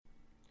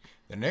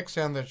The next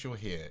sound that you'll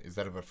hear is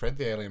that of a Fred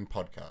the Alien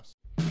podcast.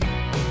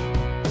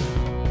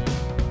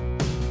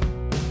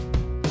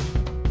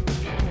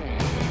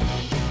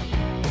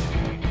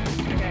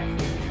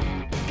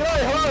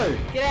 G'day, hello!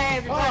 G'day,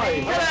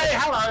 everybody. Hi. G'day,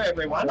 hello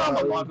everyone. I'm a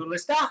Hello. Michael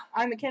Lister.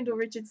 I'm Kendall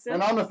Richardson.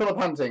 And I'm the Philip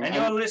Hunting. And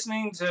you're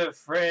listening to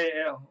Fred.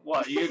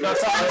 What? You got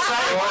something to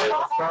say?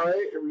 Sorry,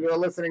 you're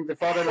listening to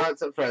Friday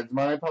Nights at Fred's.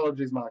 My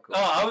apologies, Michael.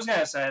 Oh, I was going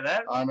to say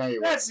that. I know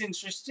you That's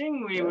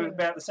interesting. We were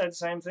about to say the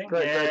same thing. were.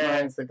 Great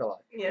minds think alike.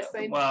 Yes,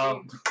 they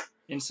Well, do.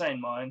 insane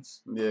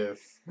minds. Yes.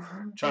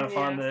 Trying to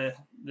find the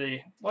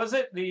what is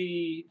it?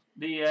 The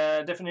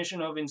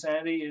definition of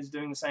insanity is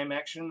doing the same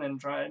action and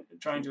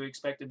trying to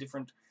expect a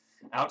different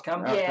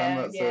outcome.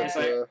 Yeah, yeah. It's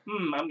like,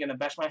 I'm going to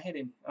bash my head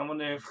in. I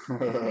wonder if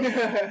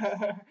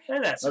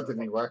that's That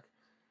didn't work.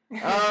 you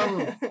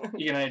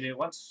can only do it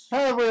once. How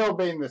have we all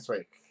been this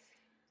week?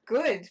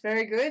 Good,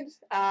 very good.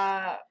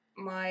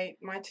 My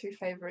two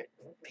favourite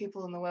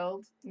people in the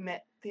world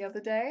met the other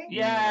day.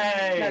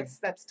 Yay!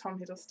 That's Tom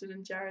Hiddleston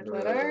and Jared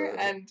Leto,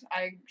 and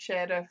I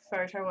shared a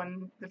photo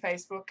on the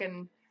Facebook,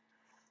 and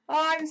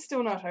I'm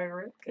still not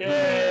over it.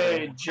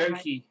 Yay!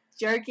 Jokey.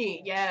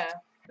 Jokey, yeah.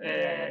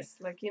 Yes,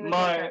 like in the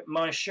Joker.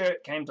 My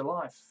shirt came to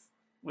life,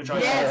 which I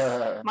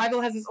Yes.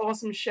 Michael has this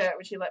awesome shirt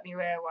which he let me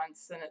wear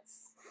once, and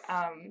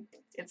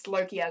it's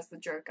Loki as the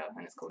Joker,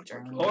 and it's called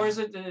Jokey. Or is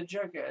it the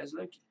Joker as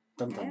Loki?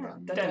 Dun, dun, Yeah.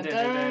 dun. Dun, Dun, dun, dun,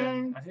 dun, dun.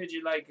 dun. I heard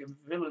you like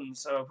a villain,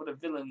 so I put a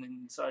villain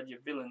inside your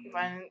villain. You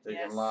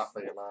can laugh,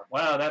 you can laugh.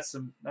 Wow, that's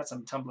some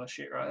Tumblr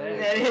shit right there.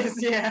 That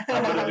is, yeah. I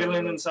put a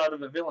villain inside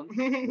of a villain.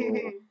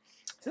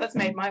 So that's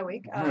made my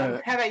week. How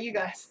about you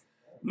guys?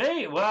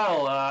 Me?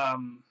 Well,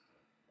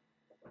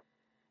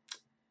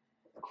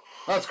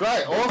 That's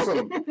great,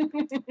 awesome.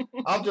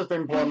 I've just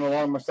been plodding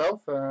along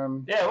myself.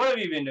 yeah, what have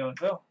you been doing,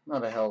 Phil?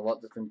 Not a hell of a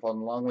lot, just been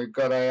plodding along. We've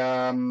got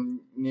a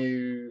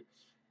new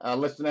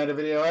Listinator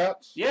video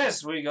out.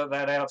 Yes, we got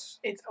that out.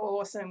 It's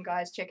awesome,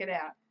 guys. Check it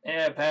out.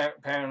 Yeah,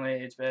 apparently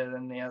it's better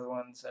than the other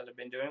ones that I've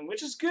been doing,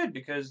 which is good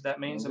because that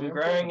means I'm Yeah.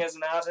 growing as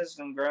an artist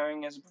and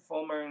growing as a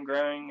performer and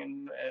growing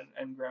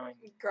and growing.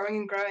 Growing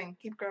and growing.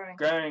 Keep growing.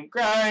 Growing.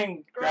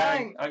 Growing.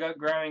 I got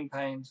growing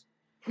pains.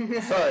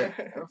 So,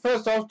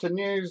 first off to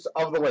news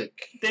of the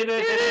week.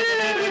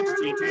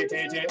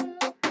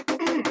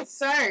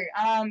 So,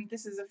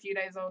 this is a few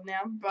days old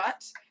now,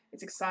 but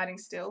it's exciting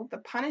still. The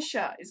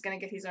Punisher is going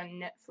to get his own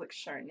Netflix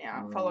show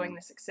now, following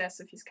the success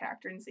of his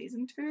character in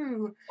season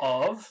 2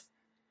 of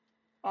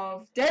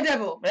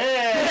Daredevil.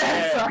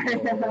 Yeah.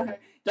 Sorry.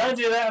 Don't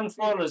do that on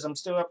spoilers. I'm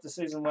still up to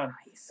season 1.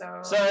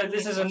 So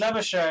This is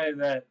another show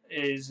that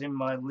is in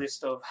my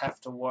list of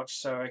have to watch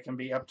so I can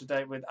be up to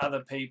date with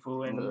other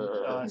people, and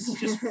it's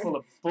just full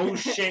of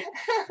bullshit.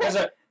 There's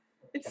a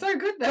it's so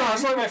good though. No,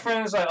 it's like my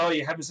friend is like, oh,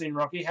 you haven't seen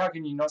Rocky? How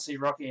can you not see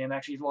Rocky and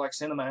actually like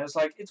cinema? It's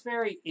like, it's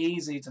very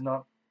easy to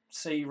not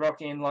see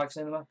Rocky and like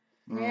cinema.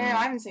 Yeah,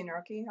 I haven't seen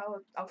Rocky.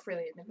 I'll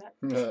freely admit that.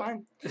 It's Yeah.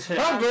 fine.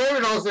 How dare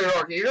you not see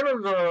Rocky?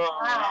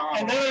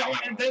 and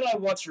then I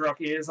watch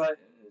Rocky. It's like,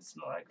 it's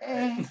not like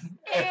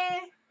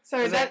So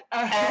Is that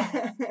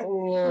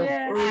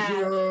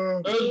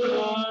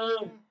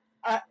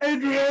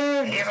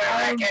Adrian! He's a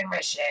wrecking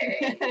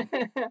machine.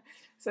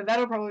 So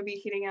that'll probably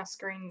be hitting our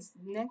screens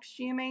next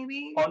year,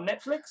 maybe On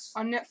Netflix?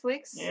 on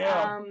Netflix.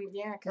 Yeah.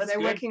 Yeah, because That's they're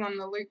good. working on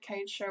the Luke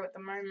Cage show at the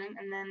moment,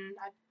 and then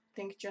I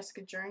think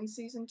Jessica Jones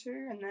season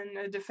 2, and then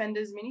a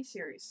Defenders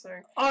miniseries. So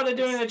Oh, they're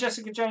doing the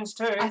Jessica Jones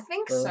too. I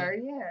think so.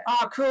 Yeah.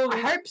 Oh, cool. I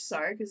hope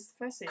so, because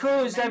the first season.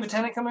 Cool. was Is David amazing.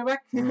 Tennant coming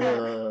back?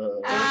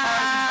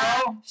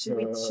 Should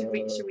we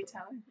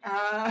tell him? No,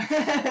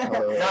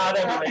 I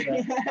don't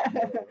believe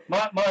that.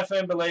 My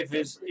firm belief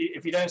is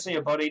if you don't see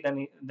a body,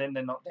 then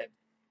they're not dead.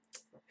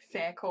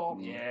 Fair call.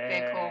 Yeah.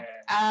 Fair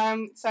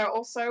call. So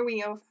also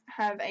we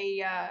have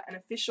an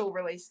official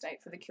release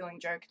date for The Killing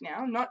Joke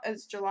now. Not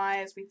as July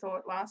as we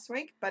thought last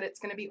week, but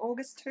it's going to be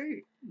August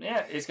 2.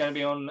 Yeah, it's going to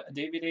be on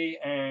DVD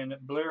and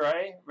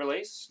Blu-ray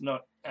release,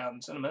 not out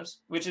in cinemas,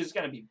 which is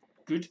going to be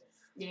good.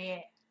 Yeah.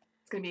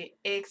 It's going to be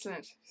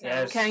excellent. So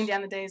Yes. we're counting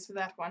down the days for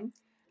that one.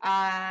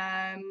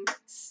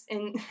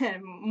 In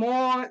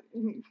more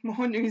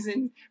news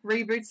in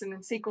reboots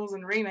and sequels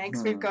and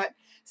remakes. We've got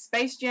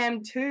Space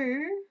Jam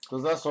 2.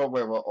 Because that's what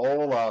we were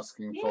all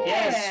asking for.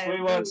 Yeah. Yes,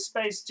 we want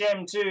Space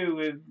Jam 2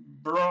 with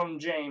Bron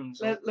James.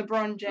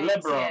 LeBron James.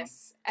 LeBron.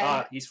 Yes.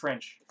 And He's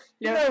French.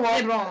 You know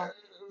what? LeBron.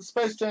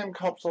 Space Jam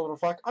cops sort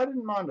of like, I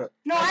didn't mind it.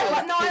 No, I As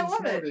a love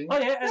kid's it. movie. Oh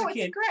yeah, as No, a it's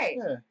kid, great.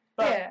 Yeah.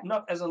 but Yeah.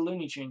 not as a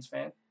Looney Tunes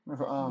fan.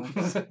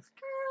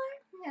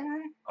 Yeah.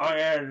 Oh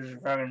yeah,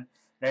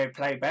 they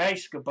play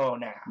basketball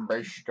now.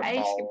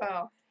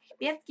 Basketball.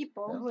 Yeah,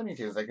 Basketball. Looney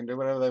Tunes, they can do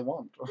whatever they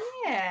want.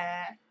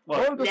 Yeah.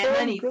 What? Well,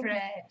 Lemony good.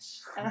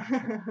 fresh.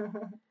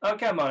 Oh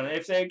come on!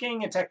 If they're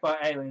getting attacked by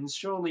aliens,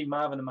 surely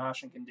Marvin the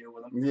Martian can deal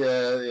with them. Yeah,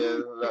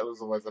 that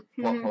was always a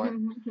plot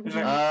point.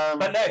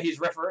 But no, he's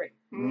referee.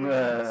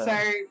 Yeah. So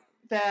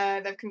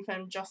They've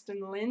confirmed Justin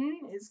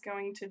Lin is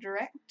going to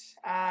direct.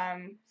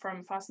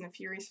 From Fast and the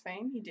Furious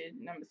fame, he did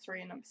number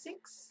 3 and number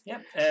 6.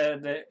 Yep.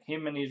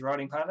 Him and his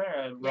writing partner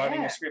are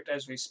writing a script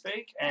as we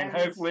speak, and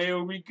hopefully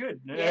it'll be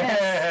good.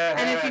 Yes.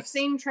 And if you've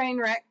seen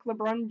Trainwreck,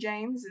 LeBron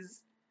James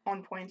is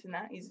on point in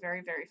that. He's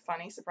very, very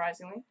funny,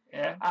 surprisingly.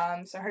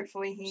 Yeah. So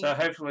hopefully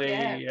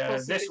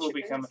this will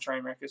become a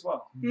train wreck as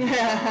well.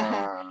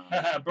 No.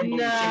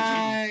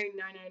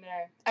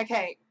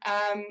 Okay.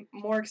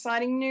 More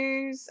exciting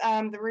news.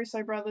 The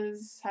Russo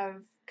brothers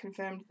have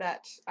confirmed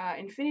that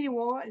Infinity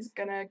War is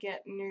gonna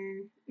get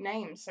new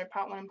names. So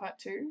Part 1 and Part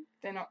 2,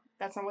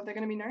 that's not what they're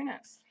gonna be known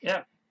as.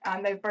 Yeah.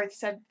 They've both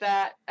said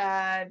that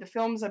the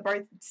films are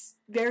both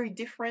very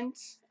different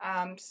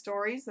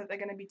stories that they're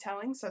going to be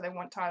telling, so they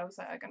want titles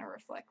that are going to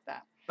reflect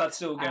that. But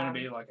still going to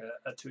be like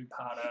a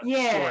two-parter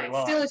yeah,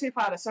 storyline. Still a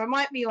two-parter. So it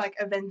might be like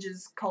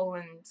Avengers :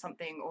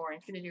 something or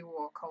Infinity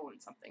War :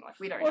 something. Like,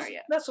 we don't know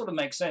yet. That sort of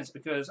makes sense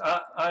because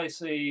I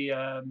see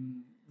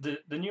the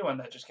new one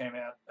that just came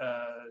out,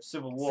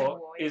 Civil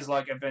War, is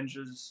like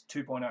Avengers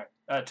 2.0.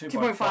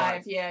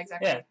 2.5. Yeah,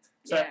 exactly.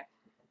 Yeah.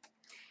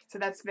 So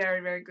that's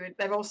very, very good.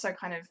 They've also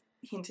kind of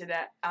hinted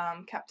at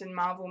Captain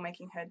Marvel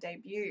making her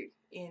debut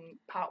in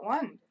Part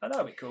 1. Oh,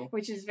 that'll be cool.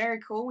 Which is very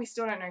cool. We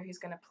still don't know who's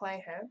going to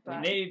play her.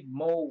 But we need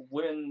more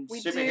women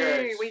We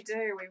superheroes. really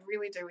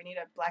do. We need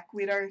a Black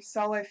Widow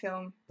solo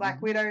film.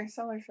 Maybe. I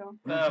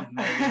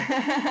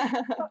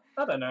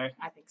don't know.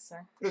 I think so.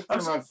 It's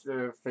pretty much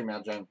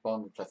female James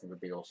Bond, which I think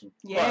would be awesome.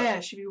 Yeah,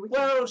 she'd be wicked.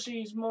 Well,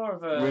 she's more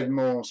of a...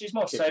 She's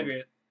more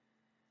Soviet.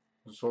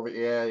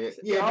 Soviet,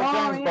 but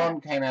James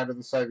Bond came out of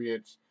the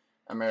Soviet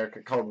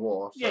America Cold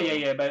War. So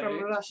but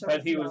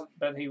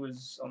he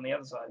was on the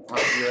other side.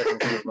 You reckon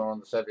she was more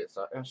on the Soviet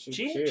side? Oh, she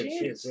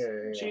is.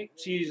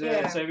 She's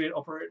a Soviet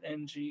operative,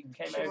 and she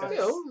came over.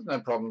 Still, there's no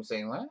problem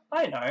seeing that.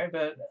 I know,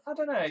 but I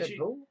don't know.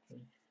 It'll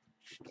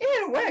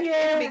work.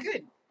 Yeah, it'll be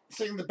good.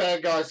 Seeing the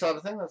bad guy side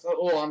of things, that's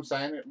all I'm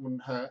saying. It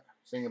wouldn't hurt.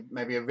 Seeing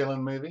maybe a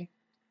villain movie.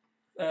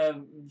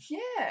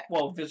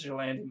 Well,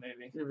 vigilante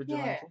movie.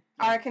 Yeah,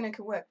 I reckon it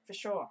could work for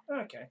sure.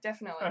 Okay,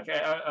 definitely. Okay,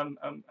 I'm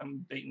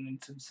beaten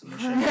into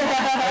submission.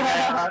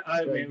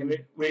 I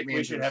mean,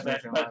 we should have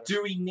that. But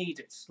do we need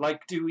it?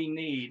 Like, do we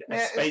need a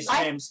Space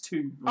Jams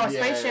 2? Oh,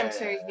 Space Jam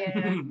 2,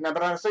 yeah. No,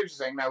 but I see what you're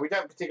saying. No, we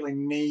don't particularly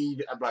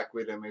need a Black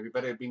Widow movie,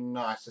 but it'd be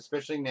nice,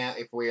 especially now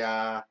if we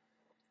are,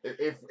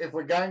 if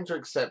we're going to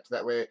accept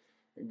that we're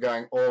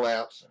going all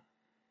out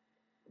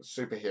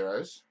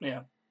superheroes.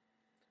 Yeah.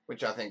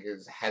 Which I think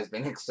has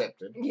been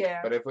accepted.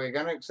 Yeah. But if we're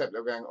going to accept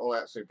that we're going all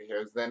out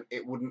superheroes, then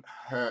it wouldn't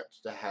hurt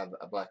to have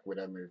a Black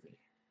Widow movie.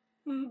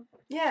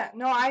 Yeah.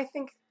 No, I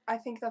think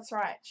that's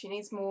right. She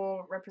needs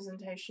more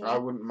representation. I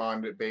wouldn't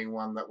mind it being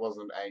one that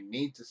wasn't a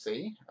need to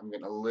see. I'm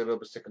getting a little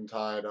bit sick and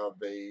tired of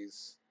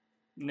these.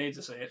 Need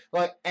to see it.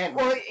 Like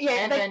Ant-Man. Well, yeah,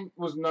 Ant-Man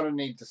was not a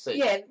need to see.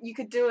 Yeah, you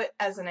could do it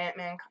as an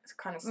Ant-Man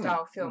kind of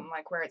style film,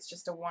 like where it's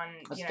just a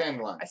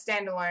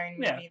standalone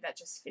movie that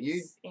just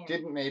fits in. You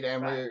didn't need,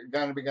 and we're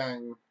going to be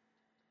going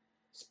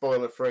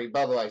spoiler-free.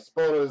 By the way,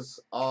 spoilers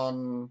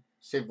on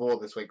Civil War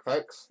this week,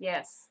 folks.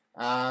 Yes.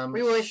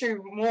 We will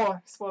issue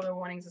more spoiler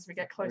warnings as we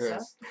get closer.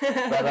 Yes.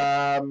 But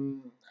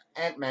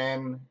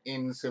Ant-Man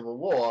in Civil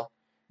War,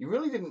 you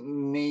really didn't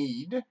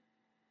need...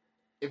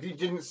 If you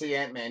didn't see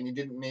Ant-Man, you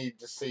didn't need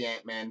to see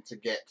Ant-Man to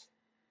get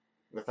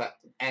the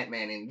fact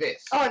Ant-Man in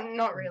this. Oh,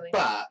 not really.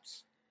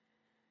 But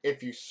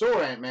if you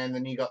saw Ant-Man,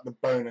 then you got the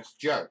bonus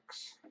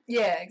jokes.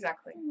 Yeah,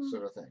 exactly.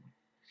 Sort of thing.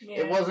 Yeah.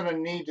 It wasn't a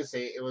need to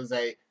see, it was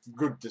a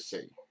good to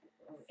see.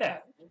 Yeah.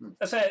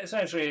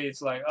 Essentially,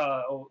 it's like,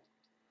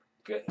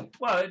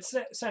 it's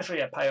essentially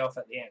a payoff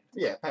at the end.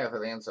 Yeah, payoff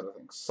at the end sort of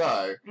thing.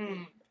 So...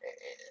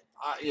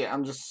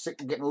 I'm just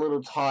getting a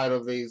little tired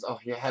of these. Oh,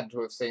 you had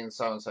to have seen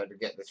so and so to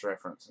get this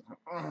reference.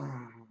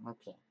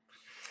 Okay.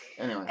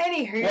 Anyway.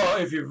 Anywho.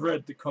 Well, if you've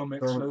read the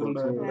comics,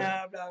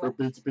 for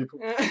pizza people.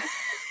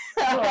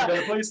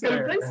 Please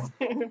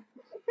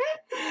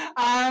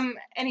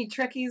any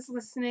Trekkies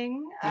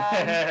listening,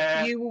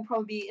 you will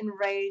probably be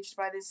enraged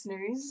by this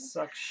news.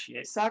 Suck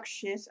shit.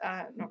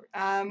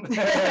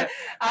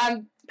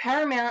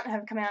 Paramount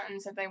have come out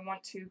and said they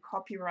want to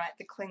copyright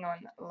the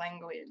Klingon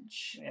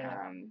language.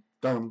 Yeah.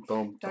 Dum,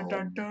 dum, dun,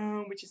 dun,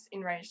 dun, which has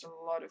enraged a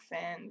lot of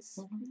fans.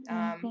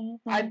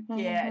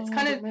 It's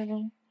kind of,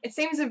 it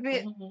seems a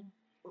bit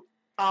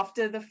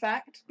after the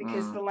fact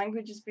because the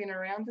language has been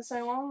around for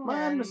so long.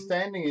 My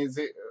understanding is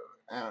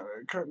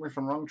correct me if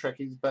I'm wrong,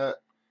 Trekkies,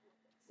 but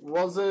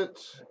was it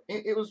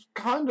was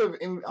kind of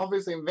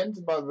obviously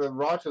invented by the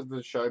writers of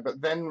the show, but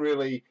then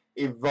really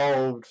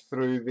evolved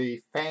through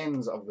the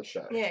fans of the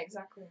show. Yeah,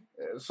 exactly.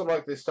 Sort of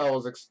like the Star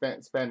Wars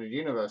expanded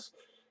universe,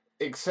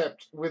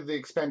 except with the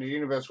expanded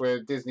universe where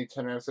Disney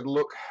turned around and said,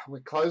 look, we're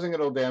closing it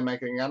all down,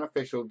 making it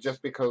unofficial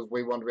just because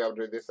we want to be able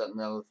to do this, that, and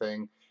the other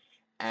thing,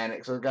 and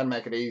it's going to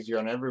make it easier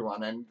on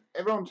everyone. And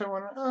everyone turned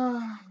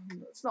around,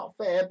 it's not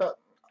fair, but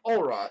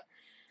all right.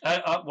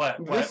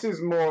 This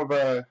is more of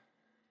a...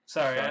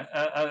 Sorry,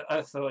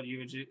 I thought you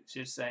were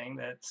just saying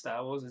that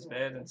Star Wars is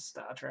better than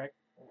Star Trek.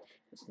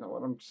 It's not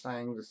what I'm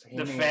saying. Just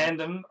hear The me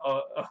fandom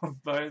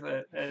of both.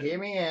 Hear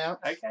me out.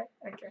 Okay.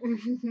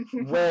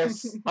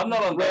 I'm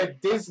not on where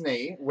that.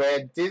 Disney.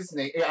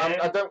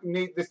 I don't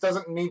need. This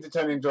doesn't need to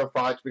turn into a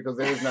fight because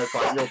there is no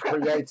fight. You're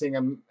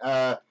creating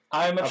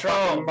I'm a troll.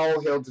 fucking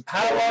molehill to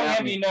How tear long down.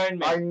 have you known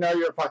me? I know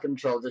you're a fucking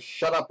troll. Just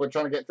shut up. We're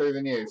trying to get through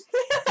the news.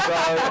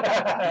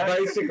 So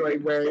basically,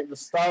 where the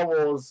Star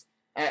Wars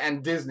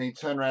and Disney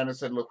turned around and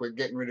said, "Look, we're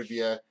getting rid of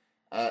your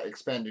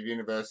expanded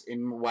universe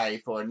in way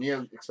for a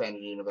new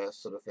expanded universe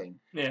sort of thing."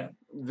 Yeah.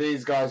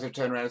 These guys have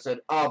turned around and said,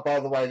 "Oh, by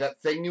the way,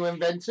 that thing you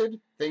invented,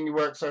 thing you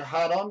worked so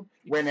hard on,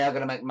 we're now going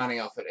to make money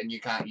off it, and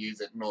you can't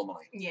use it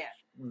normally." Yeah.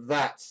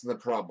 That's the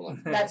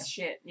problem. That's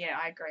shit. Yeah,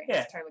 I agree.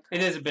 Yeah, It's totally It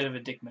crazy. is a bit of a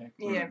dick move.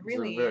 Yeah, it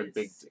really it's a very is.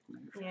 big dick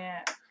move.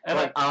 Yeah. And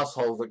Like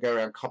assholes that go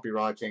around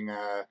copyright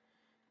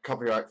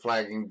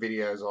flagging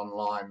videos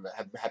online that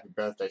have Happy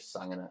Birthday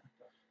sung in it,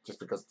 just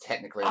because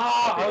technically. It's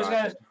I was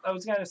going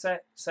copyrighted. to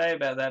say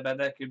about that, but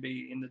that could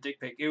be in the dick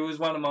pic. It was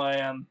one of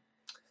my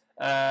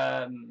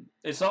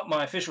it's not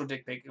my official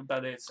dick pic,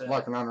 but it's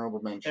like an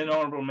honourable mention. an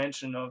honourable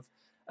mention of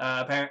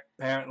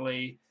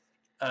apparently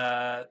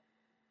the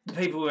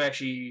people who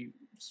actually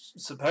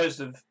supposed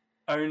to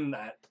own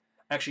that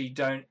actually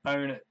don't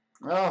own it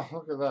Oh,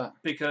 look at that!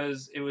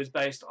 because it was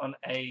based on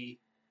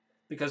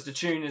because the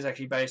tune is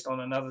actually based on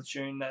another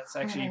tune that's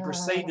actually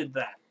preceded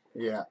that.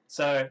 Yeah.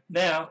 So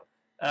now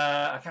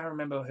I can't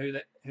remember who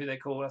they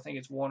called. I think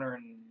it's Warner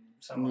and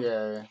someone.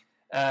 Yeah.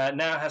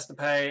 Now has to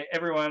pay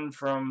everyone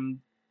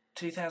from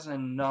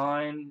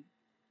 2009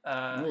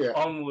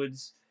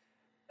 onwards.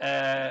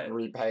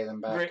 Repay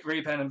them back.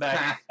 Repay them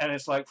back, and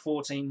it's like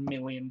 $14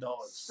 million.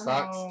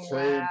 Sucks Oh, to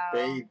wow.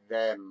 be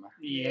them.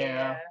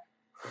 Yeah,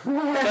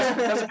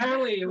 because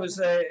apparently it was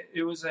a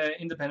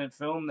independent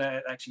film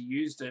that actually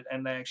used it,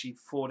 and they actually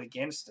fought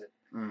against it.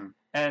 Mm.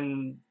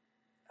 And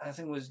I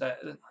think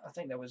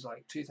that was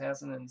like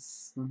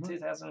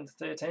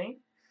 2013.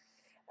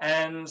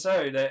 And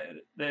so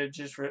they're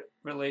just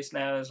released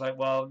now as like,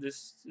 well,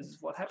 this is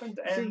what happened.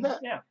 And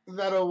See, I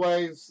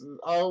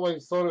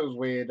always thought it was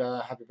weird,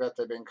 Happy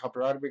Birthday being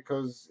copyrighted,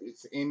 because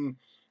it's in,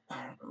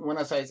 when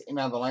I say it's in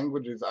other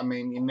languages, I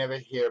mean, you never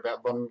hear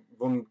about von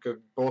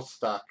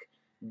Geburtstag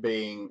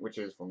being, which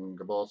is von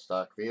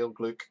Geburtstag, Viel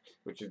Glück,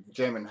 which is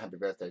German Happy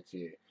Birthday to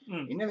you.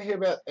 Mm. You never hear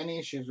about any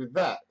issues with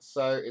that,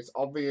 so it's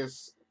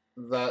obvious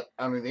that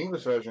only the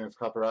English version is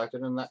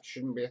copyrighted, and that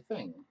shouldn't be a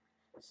thing.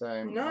 So I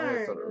always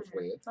thought it was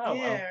weird. Oh,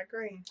 yeah, well. I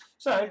agree.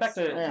 So back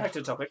to Yeah.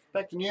 topic.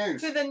 Back to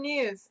news. To the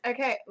news.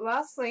 Okay,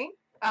 lastly,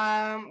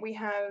 we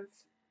have,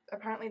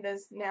 apparently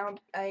there's now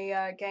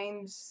a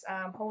Games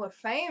Hall of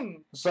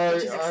Fame. So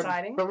Which is I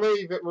exciting.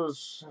 believe it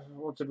was,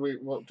 what did we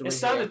It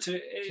started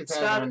hear?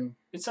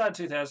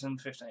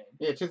 2015.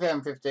 Yeah,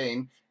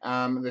 2015.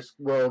 This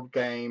World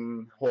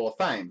Game Hall of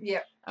Fame.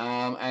 Yep.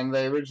 And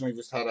they originally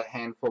just had a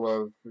handful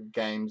of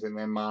games in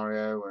there,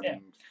 Mario and Yeah.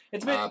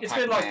 It's a bit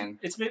Pac-Man.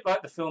 it's a bit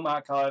like the film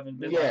archive and a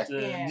bit like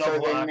the Yeah. So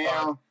novel they're archive.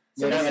 now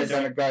So they're this is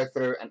going to go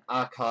through and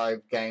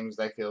archive games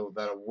they feel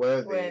that are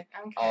worthy Okay.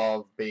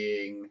 of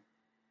being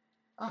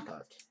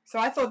archived. So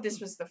I thought this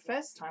was the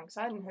first time because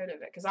I hadn't heard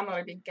of it because I'm not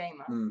a big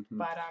gamer. Mhm.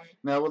 But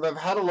No, well, they've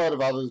had a lot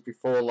of others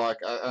before. Like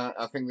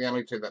I think the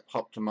only two that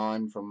popped to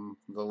mind from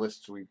the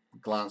list we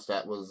glanced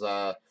at was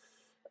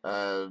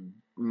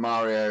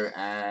Mario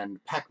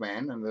and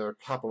Pac-Man, and there were a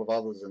couple of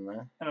others in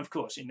there. And of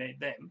course you need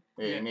them.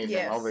 Yeah, you need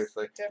Yes. them,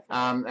 obviously.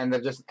 definitely. And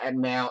they've just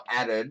now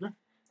added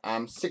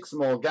 6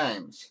 more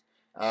games.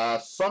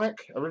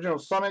 Sonic, original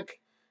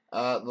Sonic,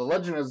 The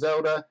Legend of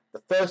Zelda,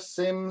 The First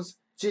Sims,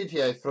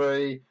 GTA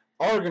 3,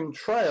 Oregon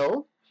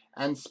Trail,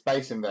 and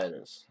Space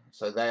Invaders.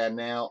 So they are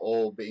now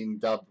all being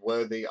dubbed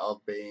worthy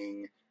of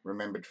being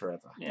remembered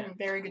forever. Yeah.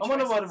 Very good I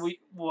wonder choices.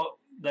 what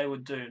they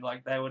would do.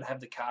 Like they would have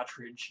the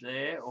cartridge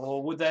there,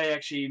 or would they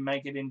actually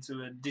make it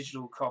into a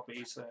digital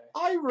copy? So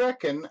I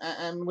reckon,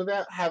 and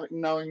without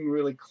knowing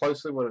really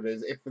closely what it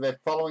is, if they're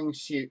following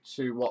suit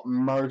to what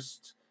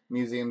most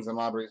museums and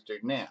libraries do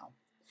now,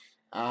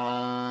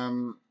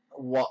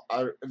 what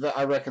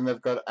I reckon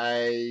they've got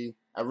a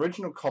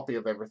original copy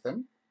of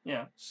everything.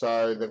 yeah,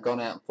 So they've gone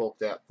out and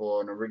forked out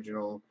for an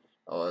original,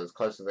 or as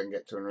close as they can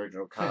get to an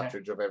original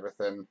cartridge of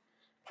everything.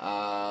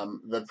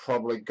 They've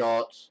probably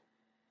got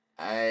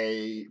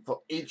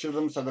for each of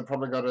them, so they've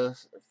probably got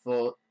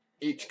for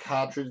each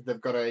cartridge, they've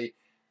got a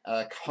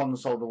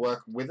console to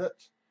work with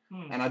it.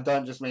 And I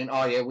don't just mean,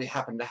 oh yeah, we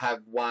happen to have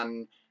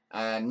one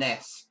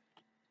NES.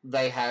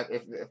 They have,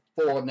 if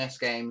 4 NES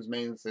games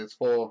means there's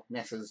 4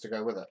 NESs to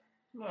go with it.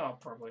 well,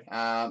 probably.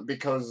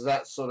 Because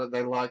that's sort of,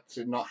 they like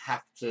to not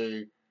have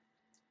to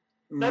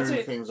That's move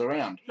it. things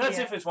around. That's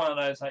Yeah. if it's one of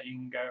those that you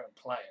can go and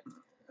play it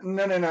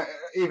No.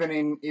 Even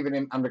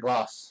in Under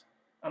Glass.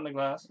 under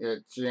glass. Yeah,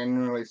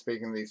 generally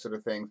speaking, these sort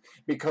of things,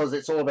 because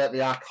it's all about the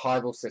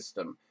archival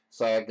system.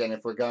 So again,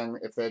 if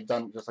they're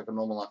done just like a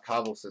normal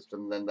archival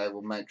system, then they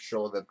will make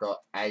sure they've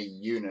got a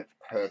unit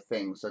per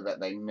thing, so that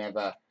they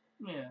never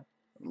Yeah.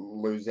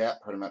 lose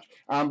out, pretty much.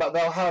 But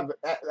they'll have,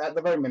 at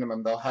the very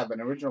minimum, they'll have an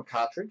original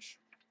cartridge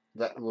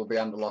that will be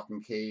under lock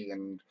and key,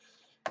 and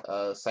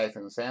safe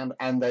and sound,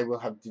 and they will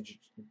have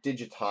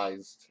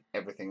digitized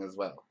everything as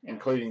well,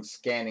 including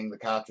scanning the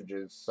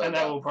cartridges. So and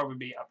that will probably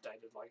be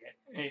updated like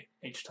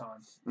each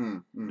time.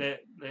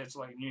 There's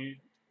like new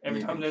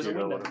every time there's a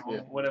window or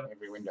whatever.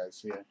 Every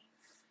Windows, yeah.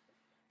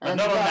 But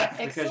not on Mac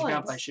because you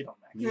can't play shit on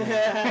Mac.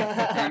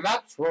 And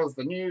that was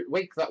the new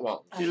week that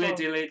was.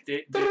 Delete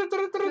everything. There's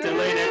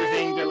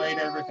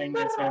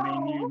going to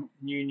be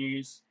new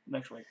news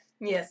next week.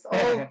 Yes,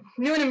 all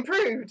new and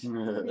improved.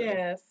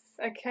 Yes.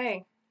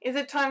 Okay. Is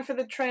it time for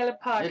the trailer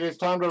park? It is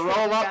time to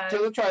roll up to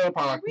the trailer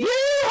park.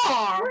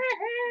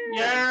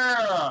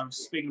 Yeah!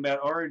 Speaking about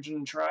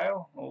Origin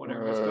Trail, or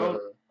whatever it's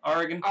called.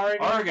 Oregon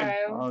Trailer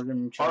Okay,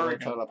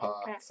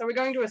 Park. so we're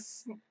going to a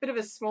bit of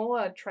a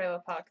smaller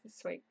trailer park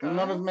this week, guys.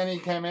 Not as many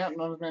came out,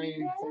 not as many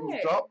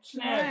things dropped.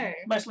 Yeah,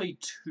 mostly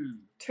two.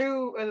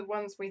 Two are the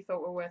ones we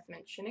thought were worth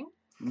mentioning.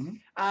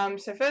 Mm-hmm.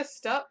 So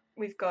first up,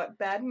 we've got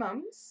Bad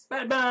Mums.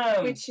 Bad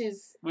Mums! Which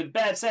is... With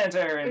Bad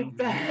Santa and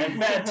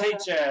Bad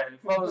Teacher.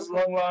 It follows a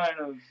long line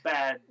of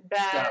bad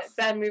stuff.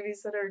 Bad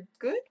movies that are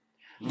good.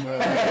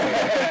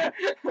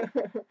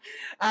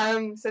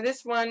 So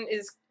this one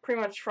is pretty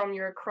much from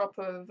your crop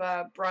of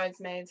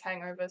Bridesmaids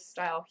Hangover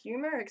style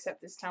humour,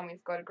 except this time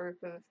we've got a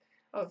group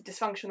of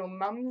dysfunctional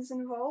mums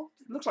involved.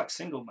 It looks like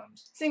single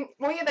mums.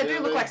 Well, yeah, they do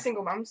look like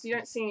single mums. You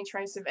don't see any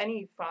trace of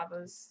any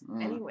fathers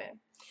anywhere.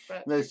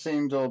 But they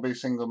seem to all be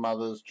single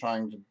mothers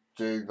trying to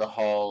do the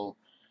whole,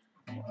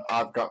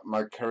 I've got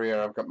my career,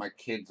 I've got my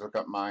kids, I've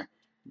got my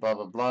blah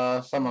blah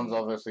blah. Someone's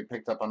obviously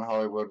picked up on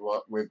Hollywood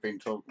what the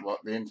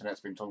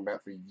internet's been talking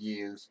about for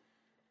years.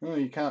 Oh,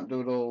 you can't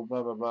do it all,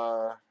 blah blah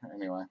blah.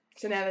 Anyway.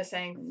 So now they're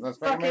saying, let's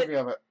make a movie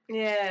of it.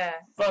 Yeah.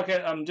 Fuck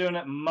it, I'm doing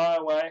it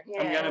my way.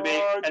 Yeah. I'm going to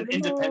be an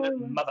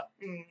independent mother.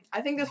 I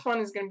think this one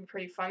is going to be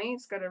pretty funny.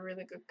 It's got a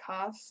really good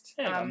cast.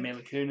 Yeah,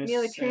 Mila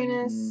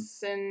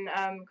Kunis. And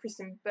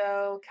Kristen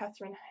Bell,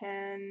 Catherine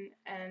Hahn,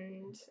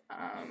 and...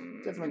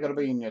 definitely got to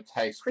be in your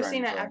taste.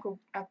 Christina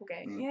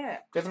Applegate, yeah.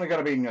 Definitely got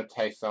to be in your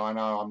taste, though. I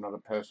know I'm not a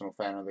personal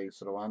fan of these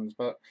sort of ones,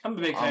 but... I'm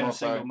a big fan of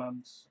single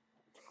mums.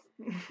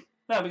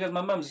 No, because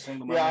my mum's a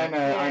single mum. Yeah,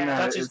 I know.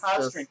 Touches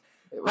heartstring.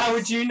 How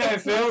would you know,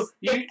 Phil?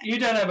 You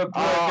don't have a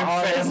broken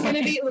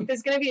family.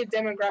 There's going to be a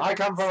demographic. I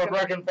come from a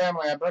broken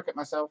family. I broke it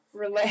myself.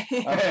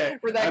 I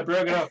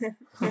broke it off.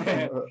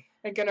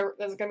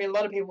 There's going to be a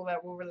lot of people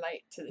that will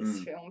relate to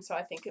this film, so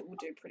I think it will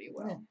do pretty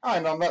well. Yeah. Oh,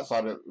 and on that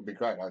side, it would be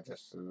great. I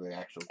just the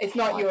actual. It's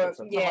not your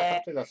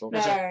That's all.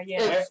 No,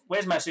 yeah.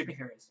 Where's my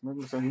superheroes?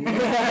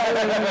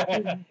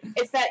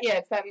 It's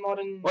that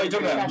modern. What are you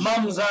talking about?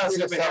 Mums are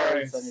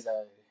superheroes.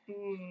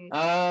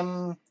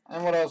 And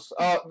what else?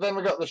 Oh, then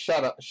we got the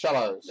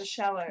Shallows. The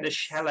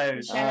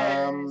Shallows.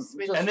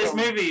 And this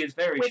movie is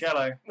very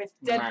shallow. With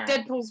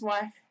Deadpool's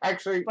wife.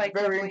 Actually,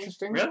 very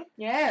interesting. Really?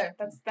 Yeah,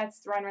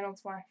 that's Ryan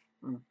Reynolds' wife.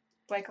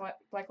 Blake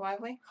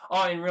Lively.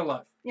 Oh, in real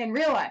life. Yeah, in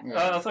real life.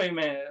 I thought you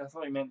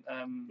meant.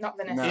 Not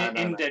Vanessa.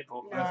 In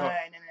Deadpool. No.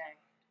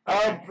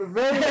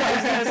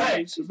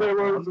 There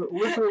was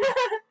little.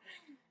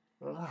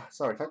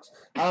 Sorry, folks.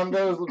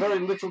 There was very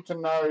little to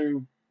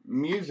no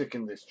music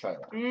in this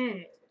trailer,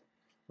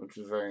 which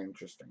is very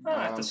interesting.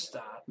 At the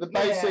start, the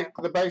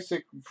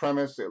basic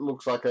premise, it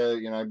looks like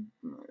a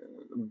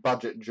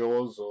budget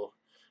Jaws, or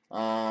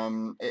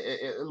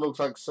it looks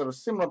like sort of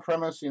similar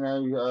premise,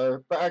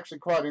 but actually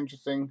quite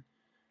interesting.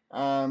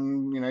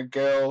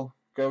 Surfer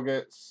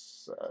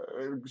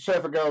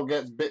girl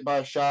gets bit by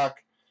a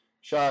shark.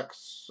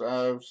 Shark's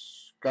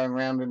going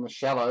around in the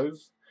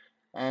shallows.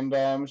 And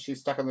she's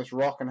stuck on this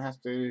rock and has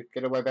to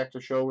get her way back to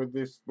shore with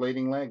this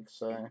bleeding leg.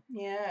 So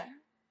yeah,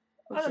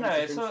 I don't know.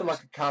 It's sort of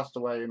like a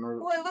Castaway.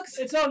 Well, it looks.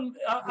 It's on.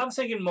 I'm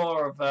thinking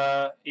more of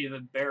either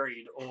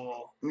Buried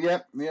or.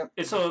 Yep.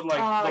 It's sort of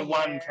like the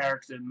one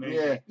character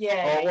movie.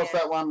 Yeah. Or what's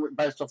that one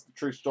based off the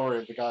true story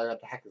of the guy who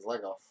had to hack his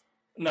leg off?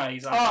 No,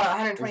 he's on.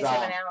 127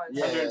 hours.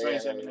 Yeah,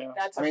 127 hours.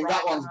 That's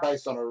that one's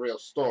based on a real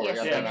story. Yes,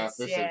 I don't know if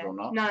this is or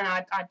not. No,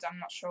 I'm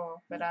not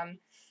sure, but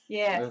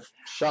yeah. The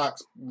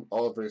shark's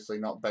obviously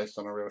not based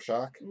on a real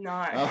shark.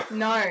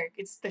 No.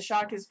 It's the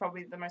shark is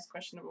probably the most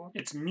questionable.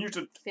 It's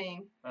mutant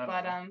thing,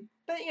 but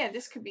yeah,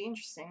 this could be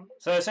interesting.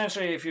 So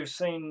essentially, if you've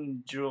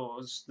seen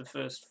Jaws, the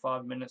first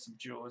 5 minutes of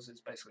Jaws is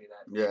basically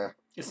that. Yeah.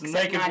 It's the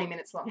naked 90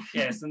 minutes long.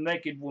 Yeah, it's the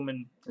naked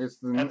woman. It's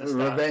the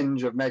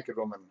revenge of Naked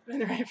Woman.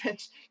 The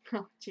revenge.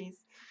 Oh, jeez.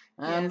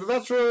 And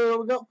that's really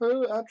what we got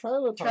for our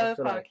trailer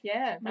park.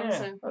 Yeah.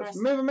 Let's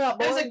move them out,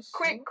 boys. That was a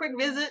quick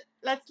visit.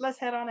 Let's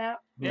head on out.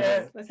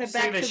 Yeah. Let's head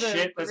back to the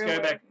shit. Let's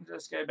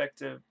go back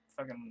to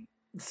fucking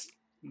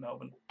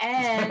Melbourne.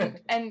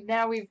 And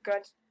now we've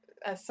got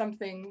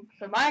something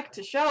for Mike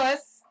to show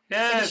us.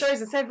 Yes. He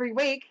shows us every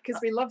week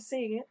because we love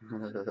seeing it.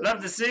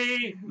 Love to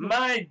see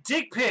my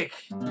dick pic.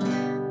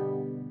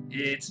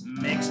 It's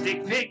Mick's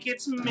dick pic.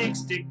 It's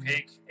Mick's dick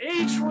pic.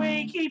 Each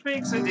week he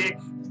picks a dick.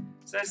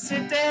 So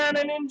sit down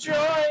and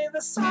enjoy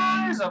the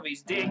size of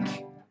his dick.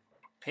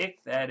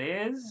 Pic, that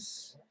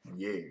is.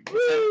 Yeah.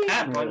 It's an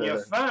app on your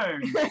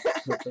phone.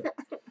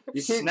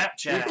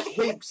 Snapchat. You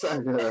keep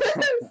saying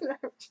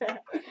Snapchat.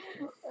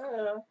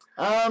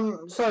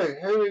 So,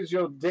 who is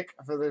your dick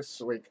for this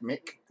week,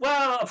 Mick?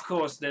 Well, of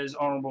course, there's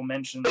honourable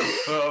mention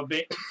for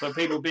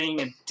people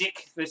being a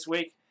dick this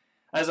week.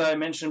 As I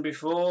mentioned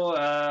before,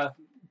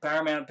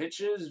 Paramount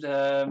Pictures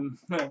making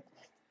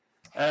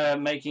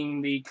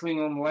the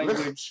Klingon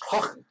language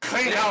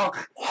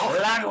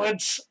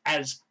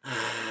as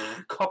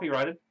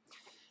copyrighted.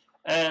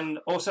 And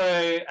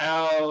also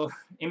our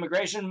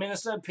immigration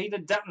minister, Peter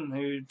Dutton,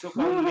 who took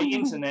on the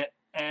internet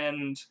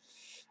and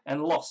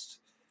lost.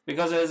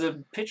 Because there's a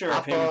picture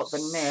of him. I thought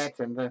the net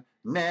and the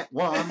net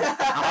won.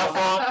 I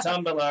thought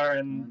Tumblr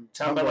and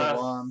Tumblr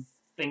won.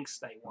 thinks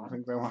they I won.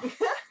 think they won.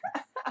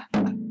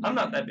 I'm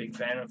not that big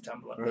fan of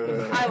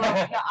Tumblr. I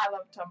love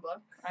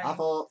Tumblr. I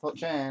thought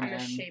 4chan I'm a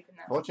and sheep in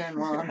that. 4chan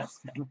won.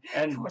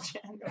 And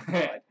 4chan. Oh,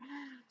 God.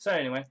 so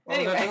anyway, what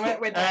was I Anyway,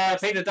 talking we're about?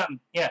 done. Peter Dutton.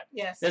 Yeah,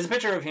 Yes. there's a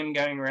picture of him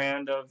going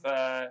around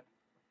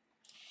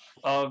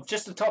of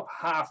just the top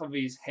half of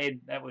his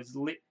head that was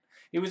lit.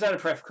 He was at a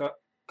press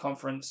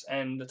conference,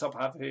 and the top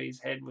half of his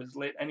head was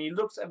lit, and he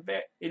looks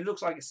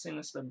like a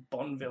sinister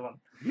Bond villain.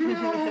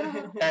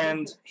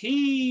 And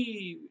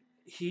he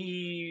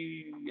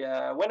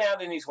went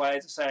out in his way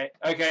to say,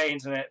 "Okay,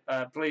 internet,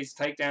 please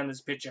take down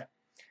this picture.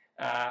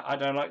 I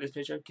don't like this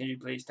picture. Can you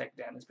please take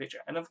down this picture?"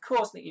 And of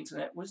course, the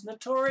internet was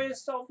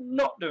notorious of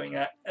not doing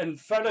that and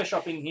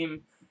photoshopping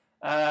him,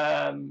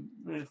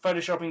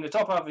 photoshopping the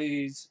top of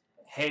his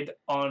head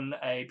on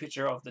a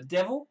picture of the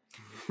devil,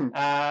 him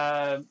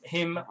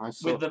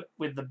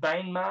with the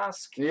Bane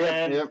mask.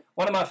 Yep.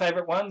 One of my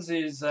favourite ones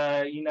is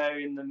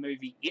in the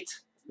movie It.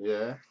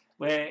 Yeah.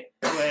 Where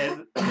they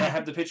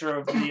have the picture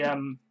of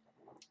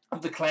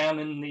the clown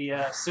in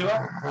the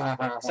sewer.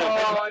 So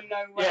Oh,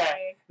 no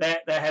way.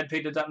 they had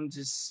Peter Dutton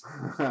just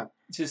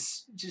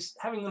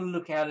having a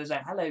look out as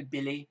like, "Hello,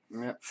 Billy."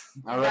 Yeah.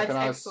 That's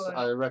excellent.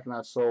 I reckon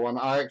I saw one.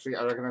 I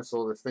reckon I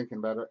saw this thinking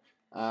about it.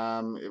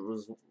 It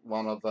was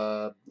one of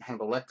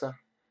Hannibal Lecter.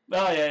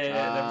 Oh yeah,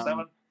 that was that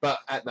one. But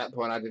at that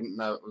point, I didn't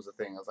know it was a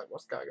thing. I was like,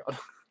 "What's going on?"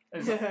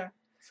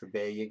 So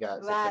there you go.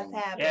 It's a thing.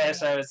 Yeah,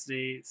 so it's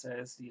the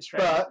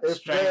But if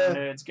Australian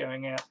nerds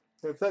going out.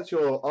 If that's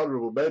your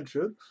honourable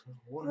mention,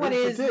 What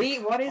is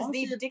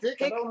the dick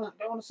pic? I don't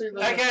want to see the.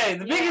 Okay,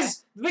 the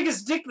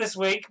biggest dick this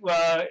week.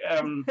 Well,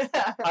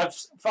 I've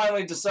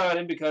finally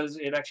decided because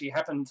it actually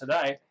happened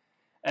today.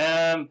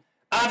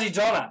 Auntie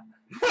Donna.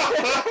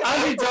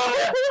 Auntie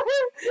Donna,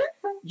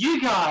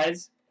 you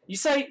guys, you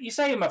say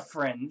you're my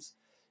friends.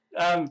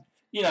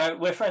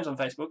 We're friends on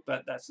Facebook,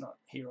 but that's not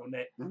here or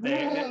there.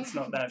 It's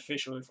not that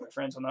official if we're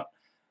friends or not.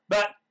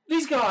 But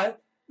these guys,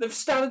 they've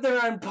started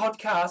their own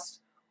podcast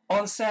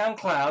on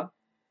SoundCloud,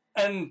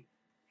 and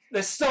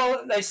they stole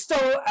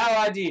our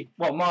idea.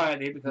 Well, my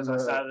idea because I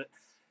started it.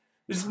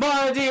 It's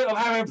my idea of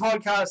having a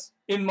podcast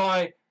in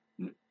my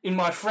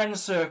friend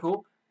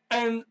circle,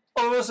 and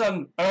all of a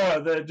sudden,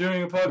 they're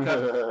doing a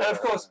podcast, and of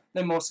course,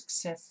 they're more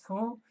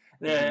successful.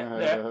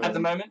 They're at the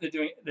moment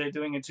they're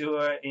doing a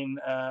tour in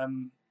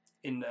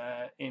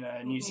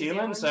New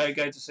Zealand, so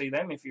go to see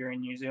them if you're in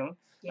New Zealand.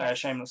 Yes.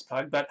 Shameless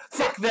plug, but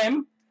fuck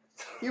them.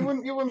 You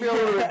wouldn't be able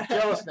to be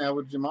jealous now,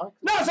 would you, Mike?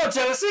 No, it's not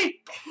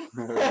jealousy.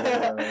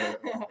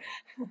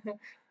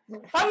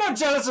 I'm not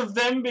jealous of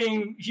them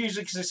being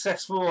hugely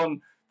successful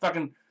on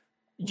fucking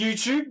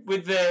YouTube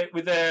with their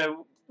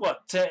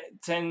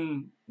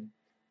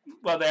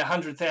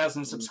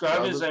 100,000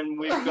 subscribers, and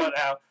we've got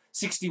our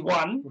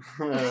 61.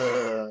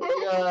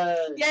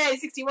 Yay,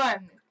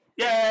 61.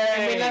 Yay!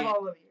 And we love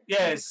all of you.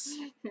 Yes,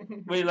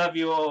 we love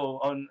you all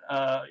on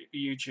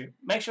YouTube.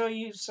 Make sure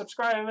you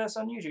subscribe to us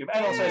on YouTube,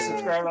 and also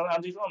subscribe on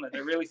Auntie Donna.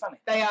 They're really funny.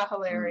 They are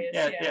hilarious.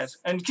 Yes.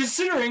 And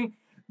considering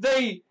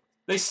they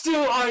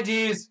steal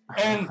ideas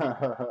and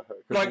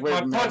like my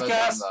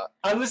podcast,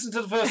 I listened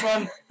to the first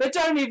one. They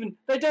don't even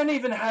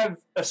have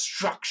a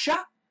structure.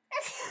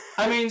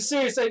 I mean,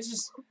 seriously, it's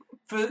just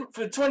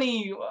for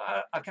 20.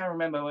 I can't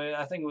remember.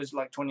 I think it was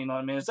like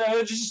 29 minutes. They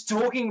were just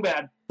talking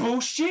about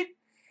bullshit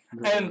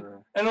and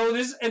all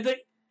this. And they,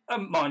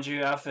 mind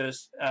you, our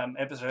first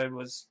episode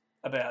was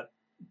about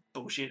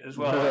bullshit as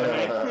well.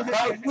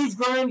 But we've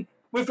grown.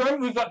 We've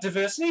got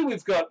diversity.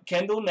 We've got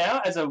Kendall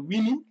now as a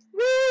woman.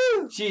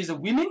 Woo! She is a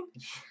woman.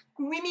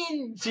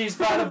 Women. She's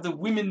part of the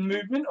women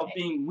movement of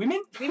being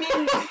women.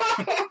 Women.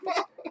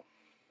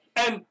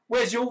 And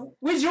where's your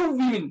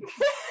women?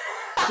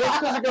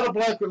 Just because you got a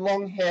bloke with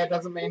long hair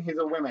doesn't mean he's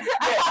a woman.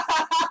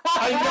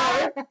 I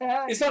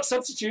know. It's not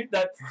substitute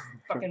that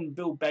fucking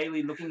Bill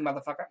Bailey looking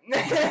motherfucker.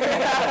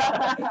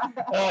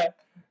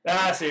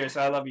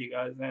 Seriously, I love you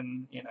guys,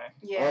 and you know.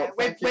 Yeah,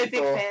 Well, we're big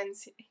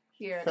fans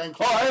here. Thank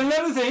you. Oh, and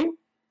another thing.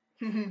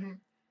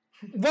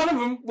 One of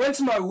them went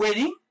to my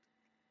wedding,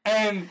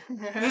 and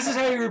this is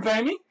how you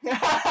repay me.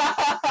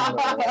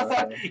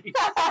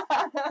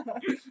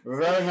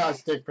 Very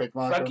nice dick pic,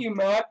 Michael. Fuck you,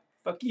 Mark.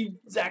 Fuck you,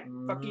 Zach.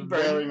 Fuck you,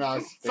 Brandon. Very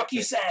nice. Fuck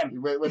you, Sam.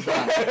 We're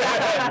done.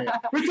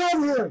 We're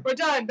done here. We're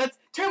done. That's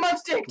too much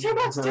dick. Too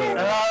much dick.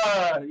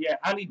 Yeah,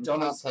 Auntie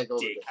Donna's take all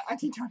the dick.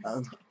 Auntie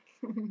Donna's dick.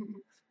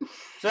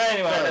 So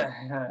anyway,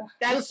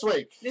 That's This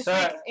week this So,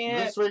 week.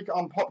 And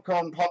on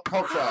Popcorn Pop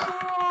Culture.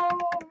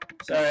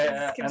 Sorry, This is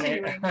I need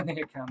continuing.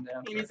 to calm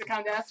down. He needs to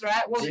calm down. That's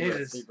right. Well,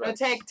 Jesus. we'll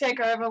take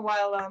over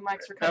while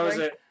Mike's That was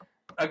recovering. it.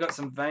 I got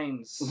some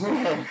veins.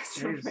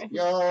 Jeez.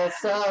 You're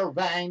so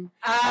vain.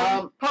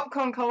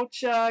 Popcorn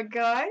culture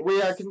guy.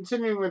 We are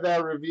continuing with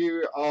our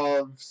review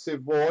of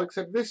Civ War,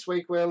 except this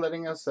week we're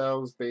letting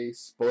ourselves be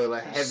spoiler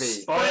heavy.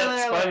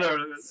 Spoiler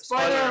alert.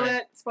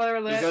 Spoiler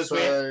alert. Because So,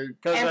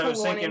 I Ample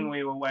was thinking warning.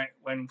 we were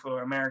waiting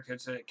for America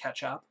to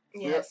catch up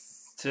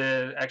Yes.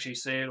 to actually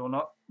see it or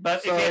not.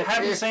 But So if you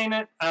haven't if- seen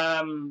it,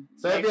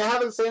 if you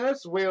haven't seen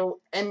us,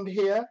 we'll end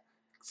here.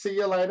 See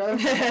you later.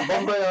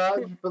 Bon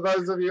voyage for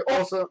those of you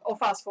also, Or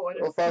fast forward.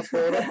 or fast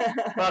forward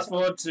fast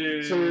forward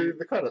to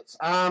the credits.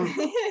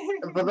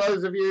 For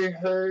those of you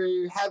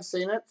who have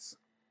seen it,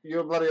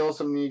 you're bloody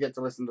awesome and you get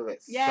to listen to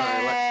this. Yay! So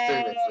let's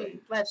do this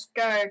thing. Let's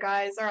go,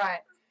 guys. All right.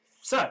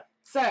 So,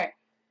 So,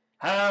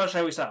 how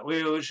shall we start?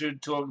 We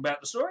should talk about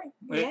the story.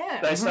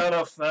 Yeah. They start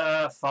off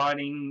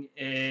fighting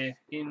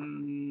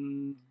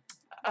in...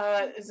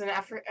 it's an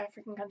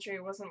African country.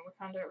 It wasn't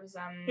Wakanda. It was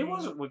It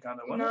wasn't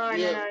Wakanda, was No, it?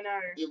 Yeah. no.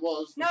 It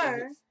was. No,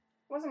 it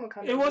wasn't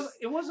Wakanda.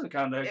 It wasn't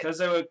Wakanda, because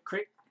they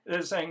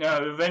were saying,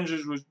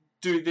 Avengers would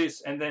do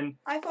this, and then...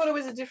 I thought it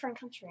was a different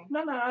country.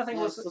 No, I think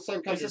No, it it's was... the same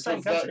it's country. the same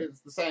It's country.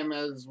 It's the same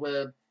as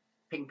where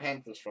Pink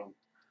Panther's from.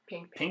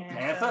 Pink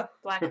Panther?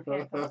 Black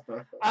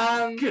Panther.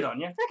 Good on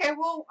you. Okay,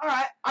 well, all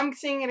right. I'm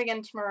seeing it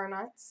again tomorrow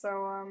night, so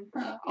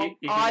I'll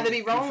You I'll either can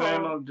be wrong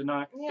confirm or or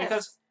deny.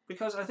 Yes.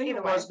 Because I think Either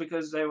it was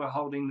because they were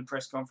holding the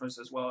press conference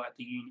as well at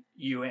the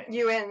UN.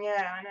 UN.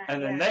 Yeah, I know.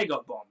 And then yeah. they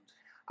got bombed.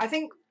 I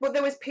think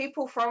there was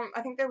people from.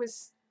 I think there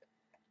was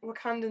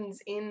Wakandans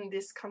in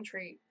this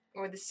country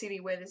or the city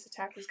where this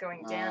attack is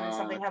going down, and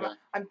something happened.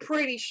 I'm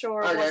pretty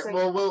sure it Okay, wasn't.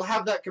 well, we'll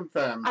have that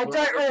confirmed. I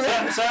don't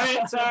remember.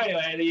 So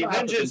anyway, the What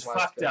happens Avengers in West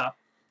fucked up.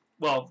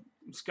 Well,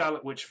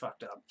 Scarlet Witch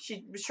fucked up.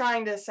 She was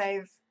trying to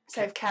save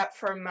Cap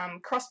from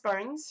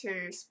Crossbones,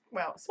 who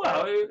Well,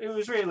 spoiled. it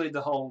was really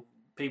the whole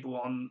people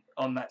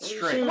on that She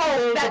street.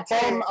 Well, was that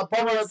too. a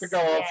bomb had to go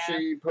off. Yeah.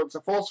 She puts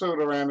a force field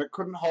around it.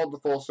 Couldn't hold the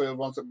force field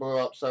once it blew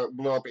up, so it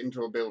blew up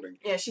into a building.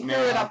 Yeah, she threw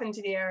Yeah. it up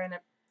into the air and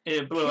it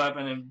It blew up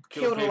and it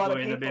killed killed a lot people of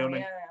in people. the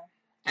building. Yeah.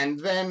 And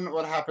then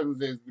what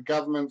happens is the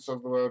governments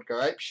of the world go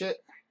apeshit.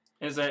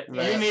 Is that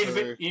Yeah,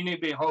 you need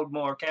to be held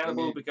more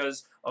accountable need-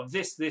 because of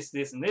this,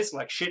 and this.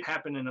 Like shit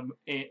happened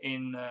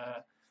in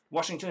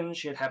Washington,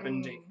 shit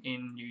happened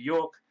in New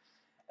York,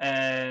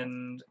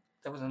 and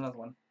there was another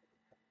one.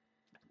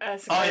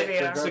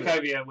 Sokovia.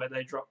 Sokovia, where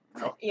they dropped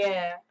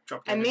Yeah.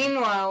 dropped. And everything.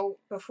 meanwhile,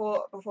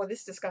 before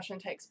this discussion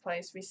takes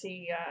place, we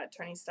see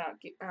Tony Stark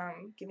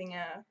giving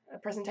a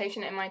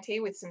presentation at MIT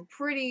with some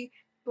pretty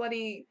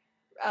bloody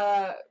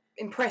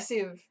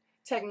impressive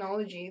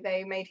technology.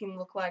 They made him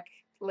look like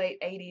late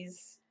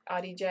 80s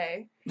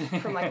RDJ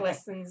from like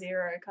Less Than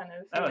Zero kind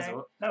of.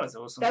 that was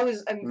awesome. That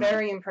was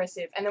very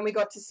impressive. And then we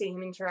got to see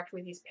him interact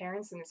with his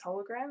parents in this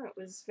hologram. It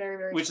was very,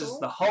 very Which cool. is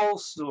the whole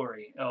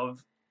story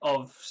of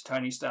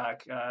Tony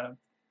Stark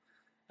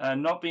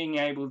not being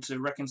able to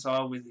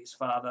reconcile with his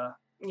father,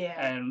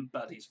 Yeah.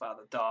 but his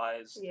father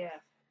dies, Yeah.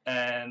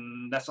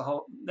 and that's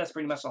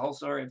pretty much the whole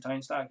story of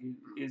Tony Stark.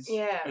 Is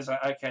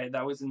like, okay,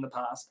 that was in the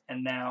past,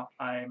 and now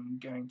I'm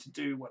going to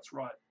do what's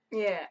right.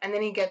 Yeah, and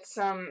then he gets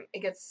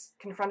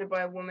confronted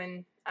by a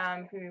woman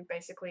who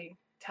basically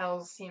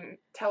tells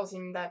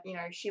him that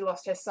she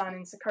lost her son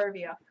in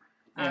Sokovia,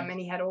 and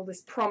he had all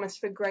this promise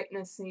for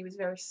greatness, and he was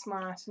very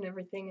smart and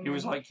everything. And It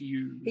was then like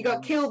you. he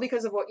got killed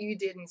because of what you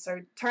did, and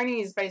so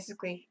Tony is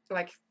basically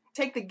like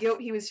take the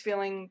guilt he was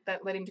feeling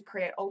that led him to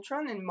create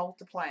Ultron and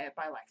multiply it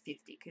by like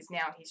 50, because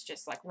now he's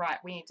just like, right,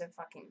 we need to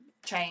fucking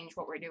change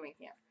what we're doing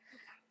here.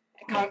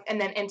 And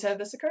then enter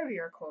the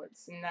Sokovia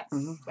Accords, and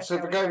that's So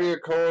how the it goes. Sokovia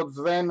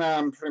Accords, then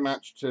pretty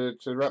much to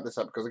wrap this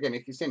up, because again,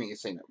 if you've seen it, you've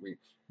seen it.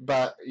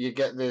 But you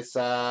get this,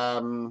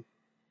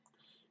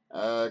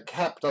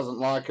 Cap doesn't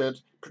like it,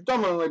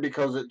 predominantly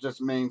because it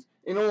just means,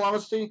 in all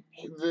honesty,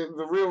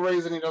 the real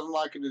reason he doesn't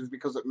like it is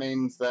because it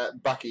means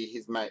that Bucky,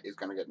 his mate, is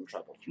going to get in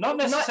trouble. Not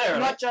necessarily,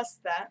 Not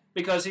just that.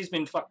 because he's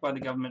been fucked by the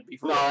government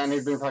before. No, and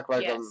he's been fucked by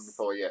Yes. government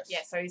before, yes. Yeah,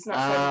 so he's not.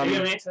 Um,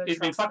 He's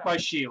been fucked by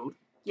S.H.I.E.L.D.,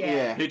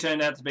 Yeah. who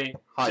turned out to be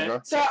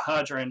Hydra. So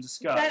Hydra in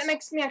disguise. that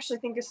makes me actually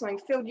think of something.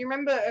 Phil, do you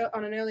remember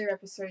on an earlier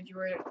episode you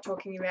were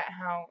talking about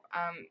how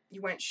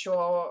you weren't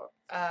sure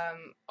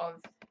of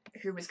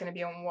who was going to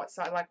be on what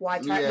side, like why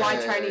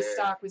Tony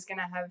Stark was going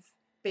to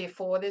be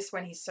for this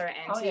when he's so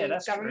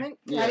anti-government?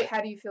 true. Yeah.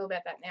 How do you feel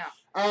about that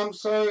now?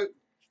 So,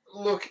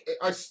 look,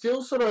 I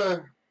still sort of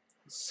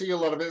see a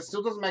lot of it. It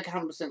still doesn't make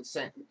 100%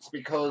 sense,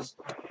 because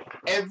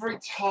every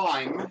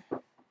time,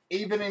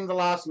 even in the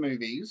last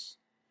movies,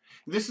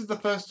 this is the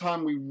first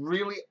time we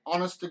really,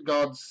 honest to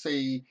God,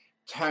 see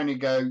Tony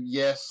go,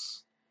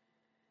 yes,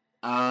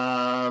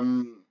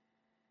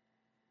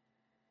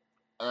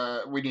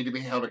 we need to be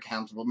held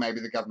accountable. Maybe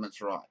the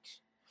government's right.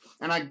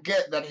 And I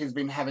get that he's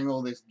been having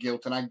all this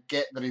guilt, and I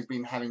get that he's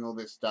been having all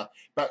this stuff.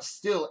 But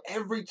still,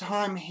 every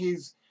time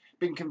he's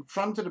been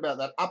confronted about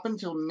that, up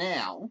until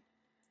now,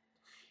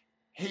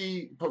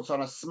 he puts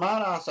on a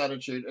smart-ass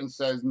attitude and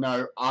says,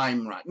 no,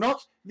 I'm right.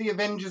 Not the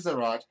Avengers are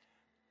right.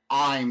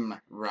 I'm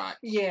right.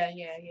 Yeah.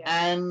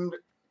 And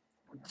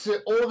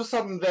to all of a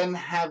sudden then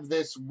have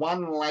this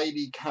one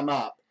lady come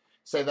up,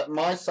 say that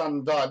my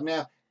son died.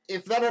 Now,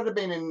 if that had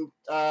been in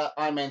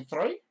Iron Man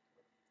 3,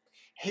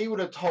 he would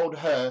have told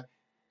her,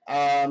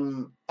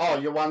 oh,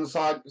 your one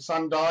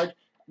son died?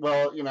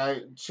 Well, you know,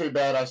 too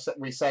bad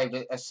we saved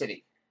a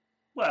city.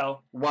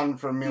 Well, one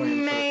for a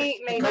million.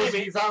 Because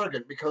he's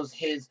arrogant, because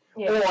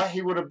or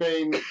he would have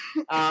been,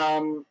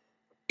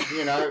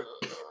 you know,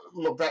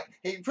 look, that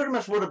he pretty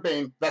much would have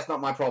been, that's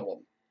not my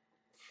problem.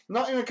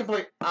 Not in a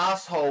complete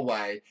asshole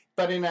way,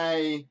 but in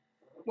a,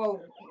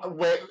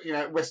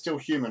 we're still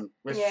human.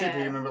 We're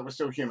superhuman, but we're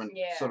still human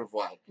sort of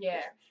way.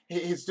 Yeah.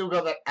 He's still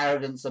got that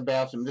arrogance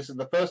about him. This is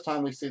the first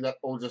time we see that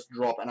all just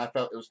drop, and I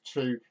felt it was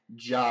too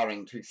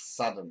jarring, too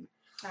sudden.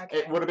 Okay.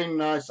 It would have been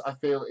nice, I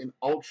feel, in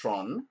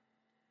Ultron,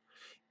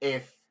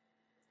 if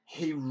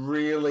he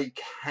really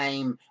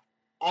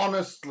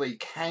honestly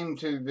came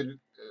to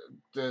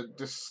the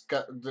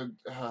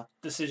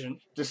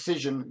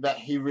decision that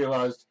he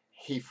realized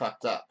he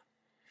fucked up.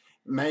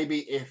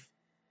 Maybe if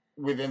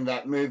within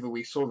that movie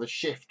we saw the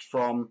shift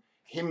from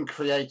him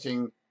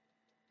creating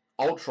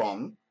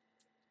Ultron,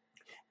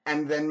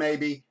 and then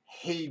maybe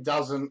he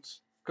doesn't,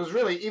 because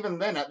really even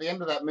then at the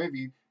end of that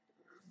movie,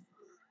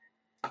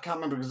 I can't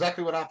remember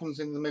exactly what happens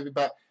in the movie,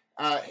 but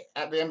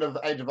at the end of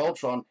Age of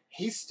Ultron,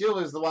 he still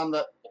is the one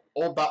that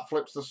all but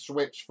flips the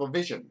switch for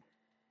Vision.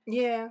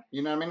 Yeah.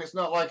 You know what I mean? It's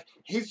not like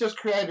he's just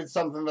created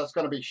something that's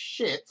going to be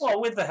shit.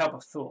 Well, with the help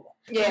of Thor.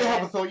 Yeah. With the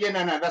help of Thor,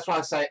 no, that's why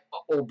I say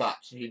all but.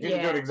 He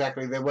didn't do it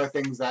exactly. There were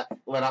things that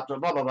led up to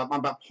it, blah, blah, blah.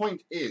 But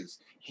point is,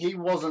 he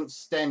wasn't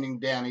standing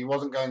down. He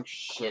wasn't going,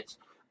 shit,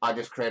 I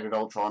just created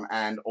Ultron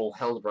and all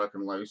hell's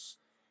broken loose.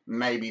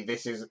 Maybe the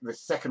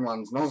second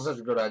one's not such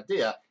a good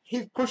idea.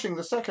 He's pushing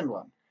the second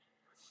one.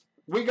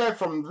 We go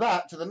from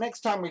that to the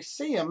next time we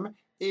see him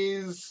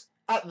is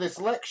at this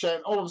lecture,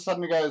 and all of a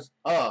sudden he goes,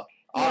 oh,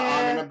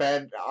 I'm in a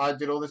bad, I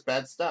did all this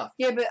bad stuff.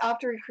 Yeah, but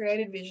after he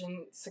created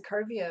Vision,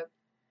 Sokovia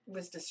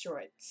was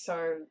destroyed.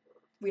 So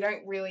we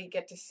don't really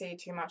get to see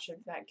too much of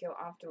that guilt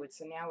afterwards,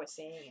 so now we're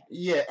seeing it.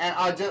 Yeah, and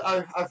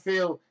I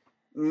feel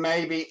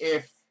maybe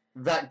if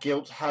that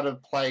guilt had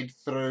have played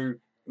through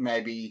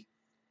maybe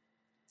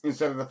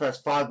instead of the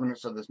first 5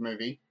 minutes of this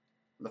movie,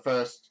 the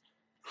first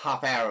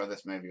half hour of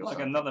this movie or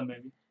something. Another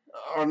movie.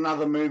 Or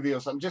another movie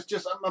or something.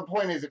 Just my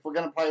point is, if we're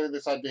going to play with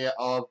this idea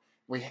of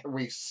we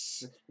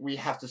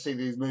have to see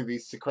these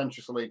movies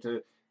sequentially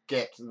to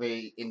get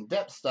the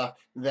in-depth stuff,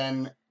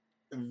 then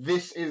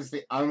this is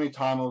the only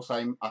time I'll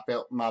say I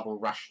felt Marvel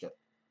rushed it.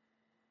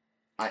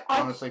 I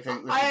honestly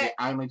think this is the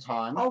only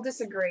time. I'll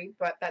disagree,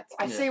 but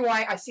I see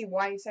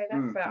why you say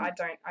that, but I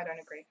don't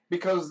agree.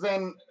 Because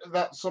then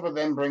that sort of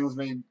then brings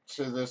me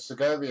to the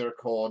Segovia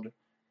Accord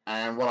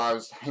and what I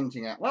was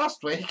hinting at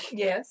last week.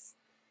 Yes.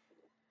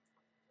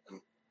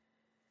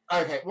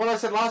 Okay, what I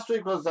said last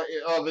week was that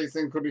these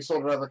things could be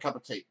sorted over a cup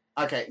of tea.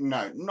 Okay,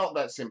 no, not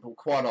that simple,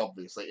 quite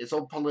obviously. It's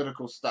all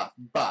political stuff.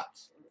 But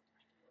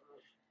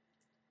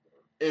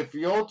if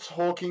you're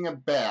talking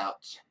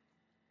about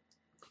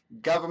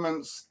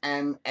governments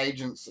and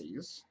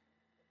agencies,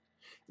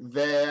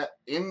 there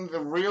in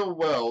the real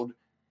world,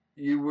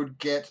 you would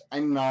get a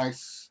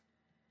nice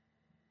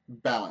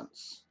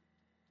balance.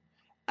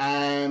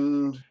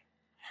 And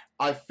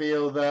I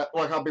feel that,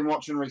 like I've been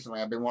watching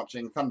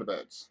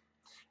Thunderbirds.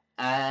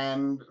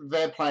 And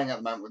they're playing at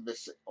the moment with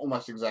this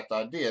almost exact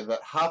idea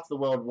that half the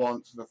world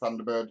wants the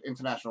Thunderbird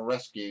International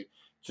Rescue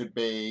to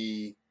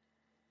be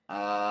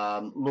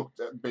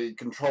be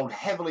controlled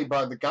heavily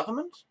by the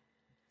government.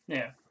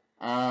 Yeah.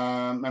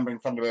 Remembering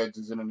Thunderbirds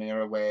is in an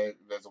era where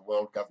there's a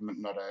world government,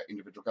 not an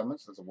individual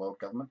government. So there's a world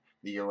government.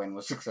 The UN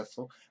was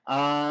successful. They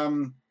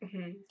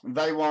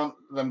want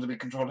them to be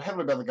controlled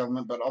heavily by the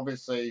government, but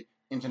obviously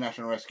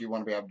International Rescue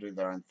want to be able to do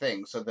their own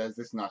thing, so there's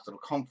this nice little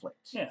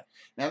conflict. Yeah.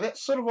 Now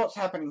that's sort of what's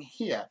happening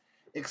here,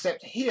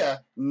 except here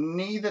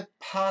neither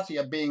party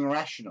are being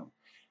rational.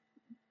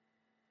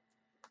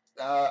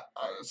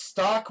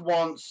 Stark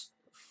wants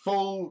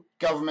full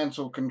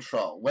governmental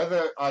control.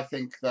 Whether I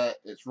think that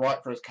it's right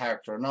for his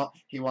character or not,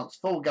 he wants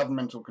full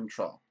governmental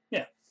control.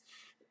 Yeah.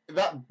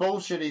 That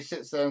bullshit he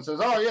sits there and says,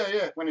 oh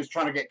yeah, when he's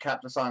trying to get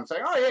Cap to sign,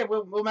 saying, oh yeah,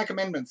 we'll make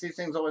amendments. These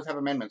things always have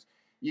amendments.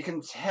 You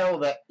can tell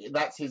that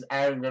that's his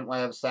arrogant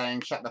way of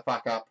saying, shut the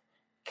fuck up,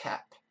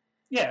 Cap.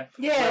 Yeah.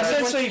 Yeah.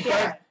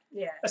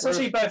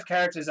 Essentially, both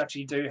characters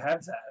actually do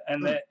have that.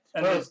 And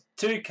there's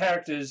two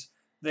characters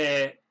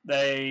there,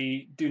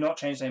 they do not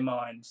change their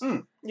minds.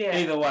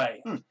 Either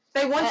way.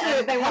 They want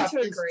to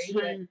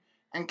agree.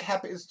 And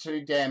Cap is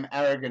too damn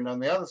arrogant on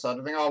the other side.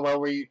 I think, oh,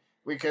 well, we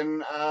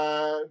can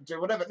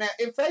do whatever. Now,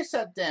 if they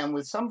sat down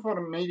with some sort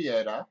of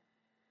mediator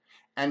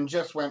and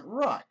just went,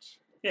 right.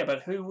 Yeah,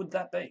 but who would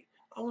that be?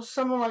 Oh,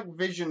 someone like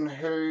Vision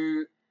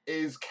who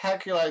is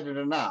calculated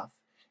enough.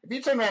 If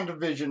you turn around to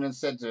Vision and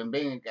said to him,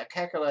 being a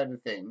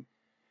calculated thing,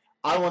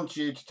 I want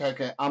you to take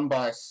an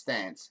unbiased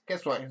stance.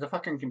 Guess what? He's a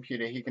fucking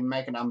computer. He can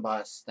make an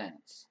unbiased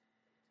stance.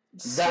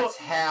 That's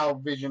how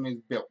Vision is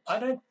built. I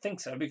don't think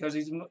so, because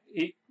he's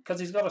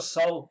got a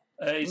soul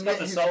He's got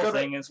the soul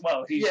thing as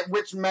well. Yeah,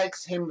 which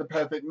makes him the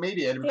perfect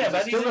mediator. Yeah,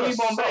 but he's a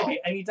newborn baby,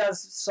 and he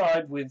does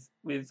side with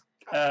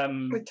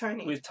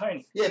Tony. With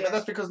Tony. Yeah, but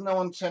that's because no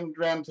one turned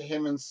around to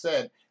him and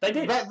said they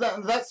did.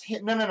 That's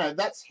him. No.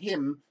 That's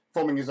him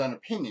forming his own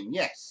opinion.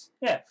 Yes.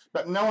 Yeah.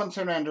 But no one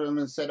turned around to him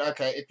and said,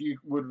 "Okay, if you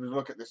would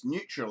look at this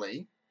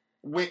neutrally,"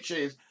 which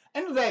is,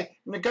 end of the day,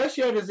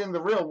 negotiators in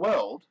the real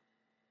world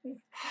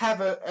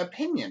have an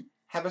opinion,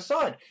 have a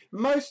side.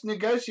 Most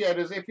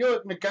negotiators, if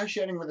you're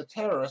negotiating with a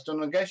terrorist or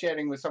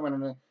negotiating with someone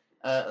in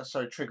a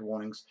trigger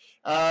warnings,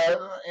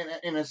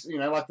 in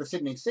a like the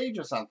Sydney siege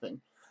or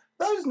something.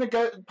 Those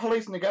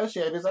police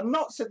negotiators are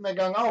not sitting there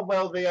going, "Oh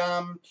well,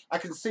 I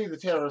can see the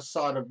terrorist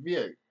side of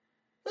view."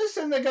 They're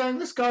sitting there going,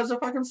 "This guy's a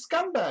fucking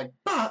scumbag."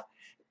 But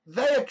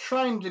they are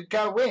trained to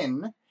go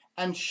in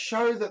and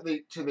show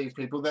to these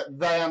people that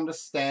they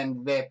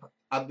understand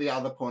the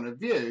other point of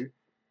view,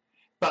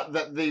 but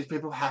that these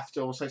people have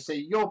to also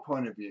see your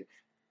point of view.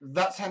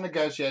 That's how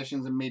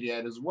negotiations and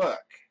mediators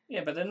work.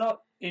 Yeah, but they're not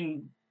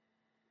in.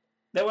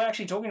 They were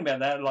actually talking about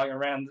that, like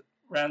around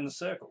the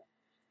circle.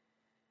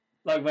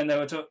 Like when they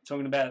were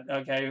talking about,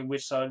 okay,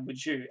 which side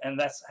would you? And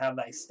that's how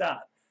they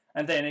start.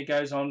 And then it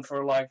goes on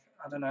for like,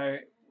 I don't know,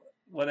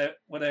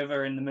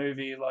 whatever in the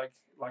movie,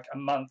 like a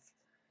month.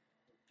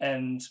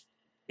 And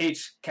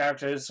each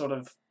character sort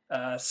of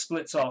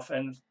splits off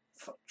and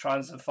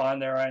tries to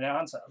find their own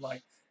answer.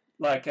 Like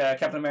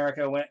Captain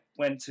America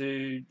went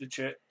to the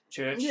church.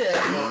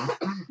 Yeah,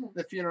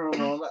 the funeral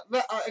and all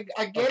that.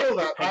 I get all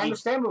that. I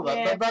understand all that.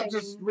 Yeah, but that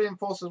just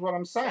reinforces what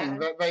I'm saying,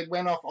 that they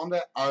went off on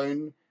their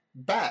own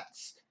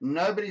bats.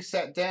 Nobody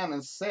sat down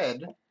and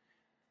said,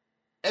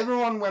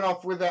 everyone went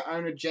off with their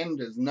own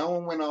agendas. No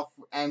one went off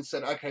and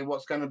said, okay,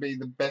 what's going to be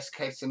the best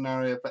case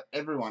scenario for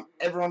everyone?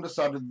 Everyone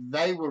decided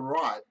they were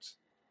right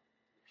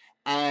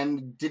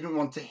and didn't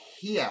want to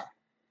hear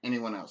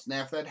anyone else.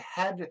 Now, if they'd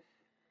had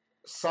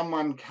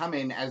someone come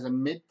in as a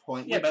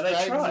midpoint, yeah, but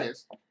they tried.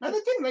 No,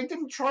 they didn't. They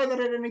didn't try that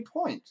at any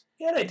point.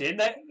 Yeah, they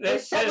did. They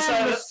sat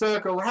down in a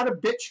circle, had a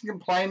bitch and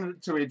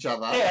complained to each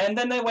other. Yeah, and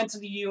then they went to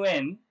the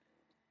UN.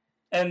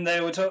 And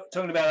they were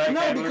talking about, okay,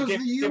 no, because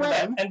the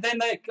UN... and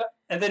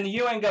then the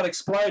UN got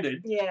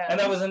exploded. Yeah. And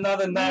that was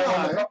another nail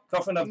on the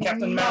coffin of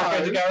Captain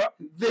America to go up.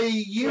 The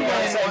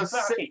UN was...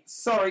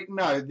 Sorry,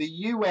 no. The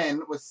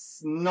UN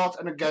was not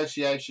a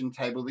negotiation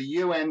table. The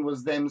UN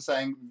was them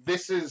saying,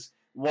 this is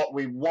what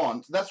we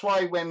want. That's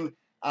why when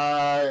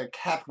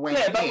Cap went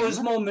in... Yeah, but it was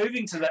more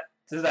moving to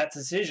that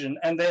decision.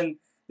 And then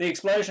the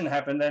explosion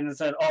happened and it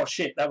said, oh,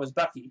 shit, that was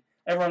Bucky.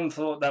 Everyone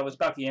thought that was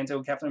Bucky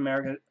until Captain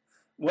America...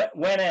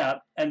 went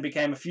out and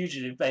became a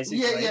fugitive, basically.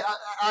 Yeah,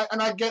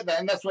 and I get that,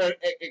 and that's where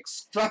it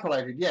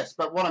extrapolated, yes.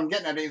 But what I'm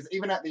getting at is,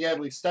 even at the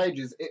early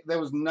stages, there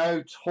was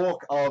no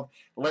talk of,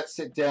 let's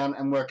sit down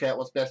and work out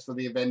what's best for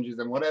the Avengers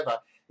and whatever.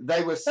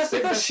 They were... That's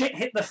because shit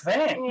hit the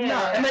fan. Yeah.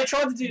 No, and they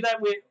tried to do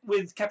that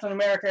with Captain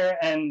America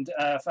and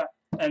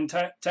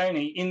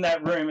Tony in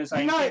that room and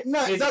saying... but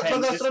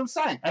that's what I'm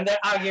saying. And they're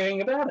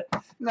arguing about it.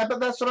 No,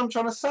 but that's what I'm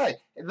trying to say.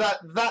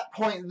 That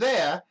point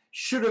there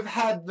should have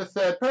had the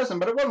third person,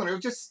 but it wasn't. It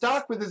was just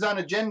Stark with his own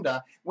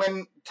agenda.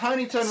 When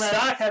Tony turned around...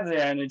 Stark had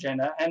their own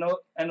agenda, and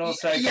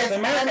also Captain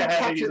America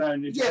had his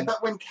own agenda. Yeah,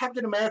 but when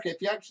Captain America,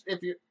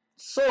 if you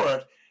saw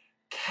it,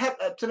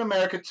 Captain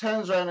America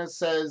turns around and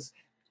says,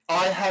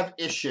 I have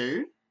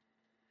issue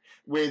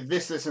with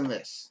this, and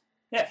this.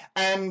 Yeah.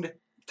 And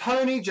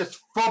Tony just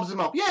fobs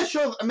him off. Yeah,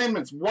 sure,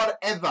 amendments,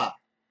 whatever.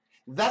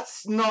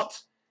 That's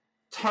not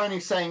Tony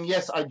saying,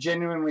 yes, I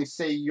genuinely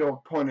see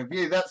your point of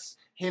view. That's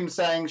him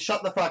saying,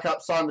 shut the fuck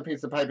up, sign the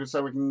piece of paper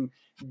so we can...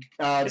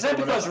 is that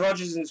because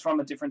Rogers is from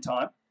a different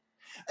time?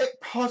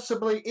 It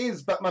possibly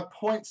is, but my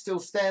point still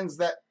stands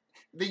that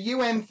the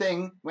UN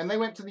thing, when they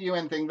went to the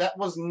UN thing, that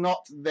was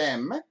not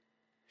them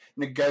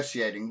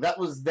negotiating. That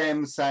was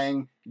them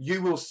saying,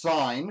 you will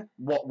sign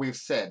what we've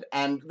said.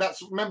 And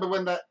that's, remember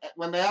when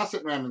they are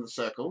sitting around in the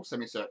circle,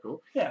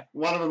 semicircle, yeah,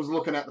 one of them's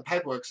looking at the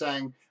paperwork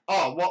saying,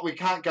 oh, what, we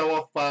can't go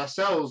off by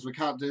ourselves, we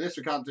can't do this,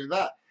 we can't do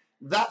that.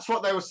 That's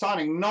what they were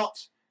signing,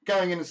 not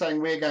going in and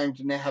saying, we're going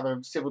to now have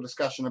a civil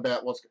discussion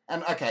about what's...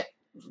 And, okay,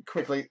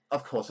 quickly,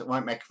 of course, it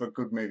won't make for a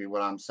good movie,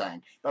 what I'm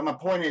saying. But my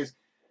point is,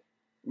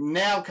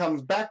 now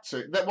comes back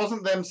to... That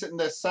wasn't them sitting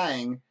there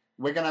saying,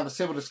 we're going to have a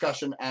civil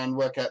discussion and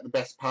work out the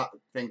best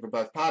thing for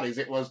both parties.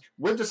 It was,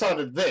 we've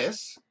decided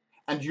this,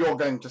 and you're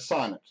going to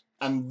sign it.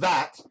 And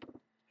that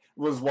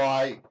was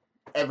why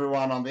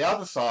everyone on the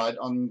other side,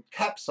 on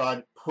Cap's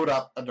side, put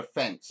up a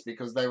defence,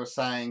 because they were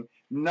saying,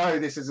 no,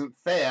 this isn't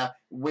fair,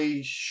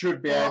 we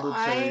should be able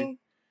to...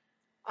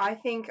 I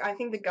think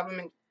the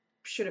government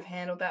should have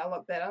handled that a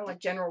lot better. Like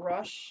General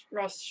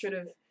Ross should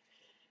have.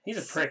 He's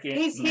a prick.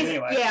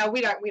 Anyway. Yeah,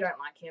 we don't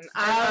like him.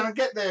 I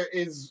get there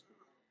is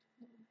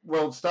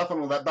world stuff and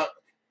all that, but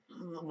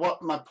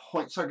what my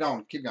point? So go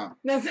on, keep going.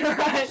 That's all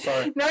right.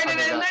 Sorry. No,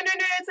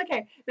 it's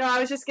okay. No, I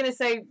was just gonna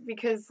say,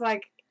 because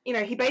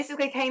he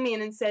basically came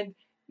in and said,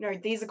 no,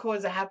 these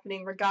accords are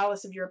happening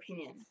regardless of your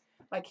opinion.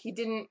 He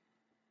didn't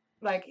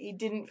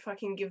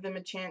fucking give them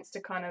a chance to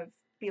kind of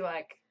be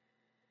like,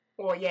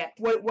 or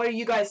what do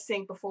you guys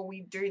think before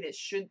we do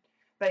this?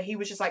 But he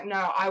was just like,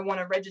 no, I want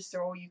to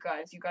register all you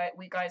guys.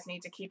 We guys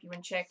need to keep you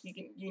in check.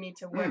 You need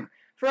to work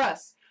for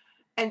us.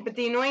 But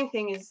the annoying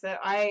thing is that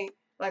I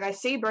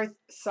see both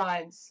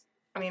sides.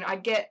 I mean, I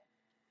get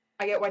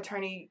why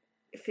Tony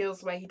feels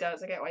the way he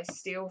does. I get why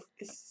Steve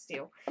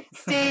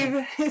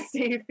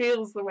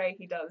feels the way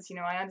he does. You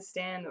know, I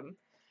understand them.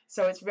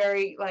 So it's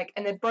very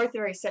and they're both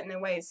very set in their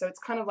ways. So it's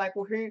kind of like,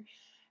 well,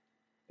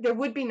 there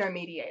would be no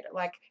mediator.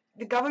 Like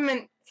the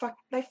government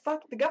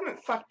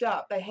fucked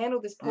up. They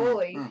handled this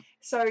poorly.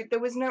 So there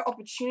was no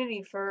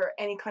opportunity for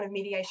any kind of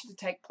mediation to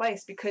take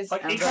place because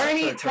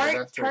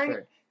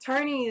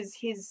Tony is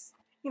his.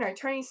 You know,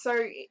 Tony's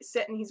so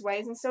set in his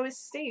ways, and so is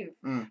Steve.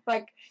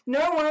 Like,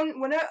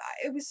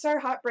 it was so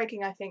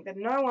heartbreaking, I think, that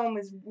no one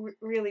was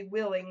really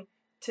willing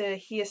to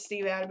hear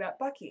Steve out about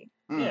Bucky.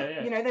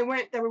 Yeah. You know, they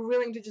were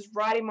willing to just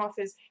write him off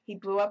as he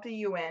blew up the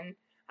UN,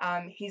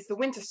 he's the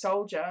Winter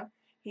Soldier,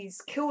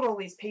 he's killed all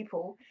these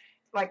people.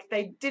 Like,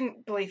 they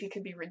didn't believe he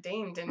could be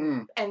redeemed,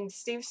 and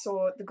Steve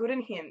saw the good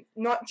in him,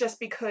 not just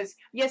because,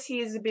 yes,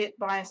 he is a bit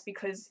biased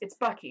because it's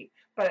Bucky,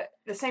 but at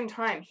the same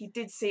time, he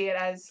did see it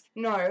as,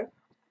 no,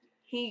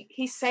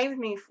 He saved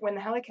me when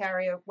the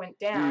helicarrier went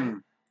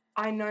down.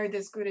 I know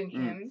there's good in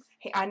him.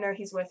 I know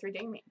he's worth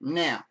redeeming.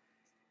 Now,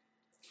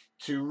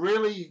 to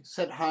really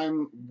set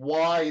home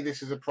why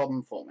this is a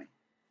problem for me,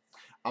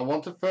 I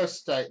want to first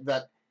state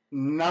that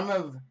none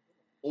of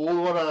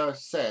all what I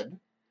said,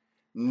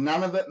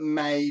 none of it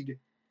made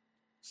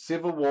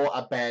Civil War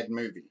a bad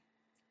movie.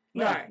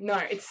 No,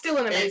 it's still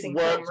an amazing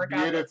film. It worked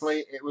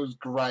beautifully. It was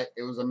great.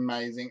 It was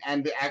amazing,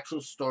 and the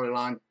actual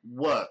storyline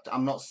worked.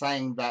 I'm not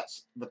saying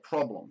that's the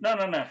problem. No.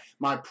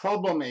 My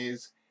problem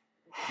is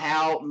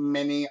how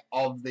many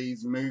of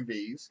these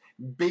movies,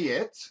 be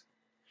it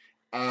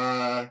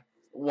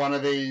one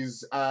of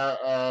these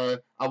I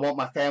Want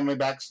My Family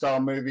Back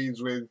style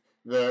movies with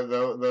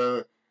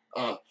the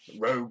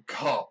rogue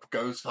cop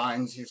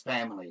finds his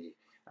family.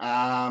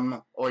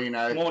 Or, you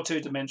know... More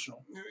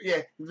two-dimensional.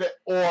 Yeah,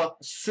 or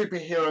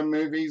superhero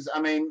movies.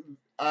 I mean,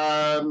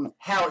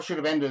 How It Should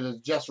Have Ended has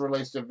just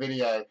released a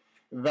video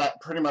that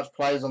pretty much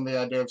plays on the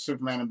idea of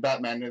Superman and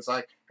Batman. And it's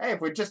like, hey,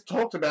 if we just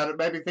talked about it,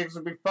 maybe things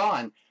would be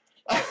fine.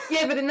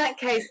 Yeah, but in that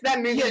case,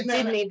 that movie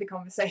did need the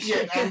conversation.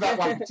 Yeah, and that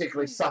one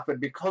particularly suffered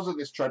because of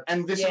this trope.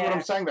 And this is what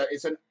I'm saying, though.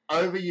 It's an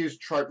overused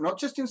trope, not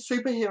just in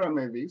superhero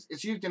movies.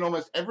 It's used in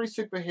almost every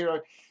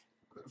superhero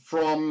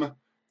from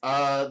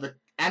the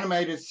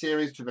animated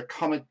series to the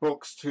comic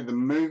books to the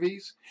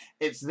movies.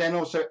 It's then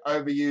also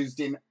overused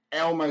in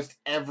almost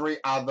every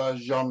other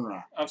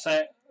genre.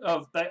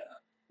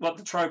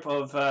 The trope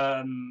of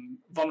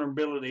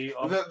vulnerability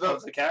of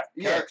the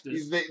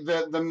characters.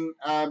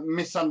 The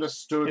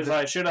misunderstood. It's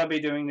like, should I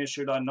be doing this?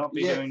 Should I not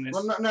be doing this?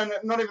 Well, no,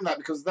 not even that,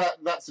 because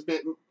that's a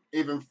bit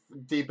even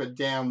deeper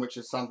down, which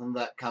is something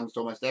that comes to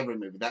almost every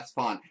movie. That's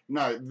fine.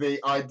 No, the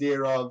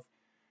idea of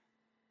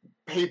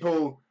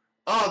people...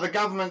 Oh, the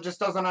government just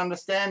doesn't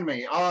understand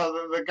me.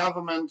 Oh, the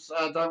government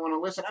don't want to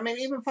listen. I mean,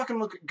 even fucking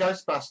look at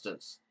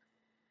Ghostbusters.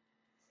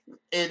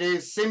 It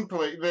is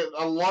simply that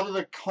a lot of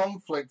the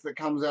conflict that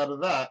comes out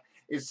of that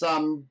is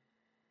some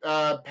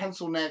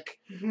pencil neck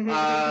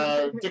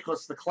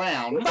Dickless the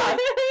Clown.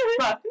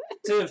 But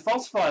to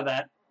falsify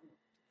that,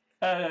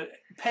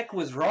 Peck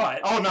was right.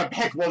 Oh, no,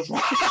 Peck was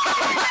right.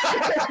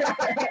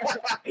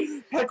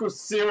 Peck was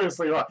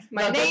seriously right. He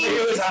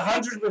was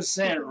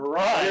 100%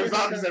 right. He was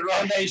 100%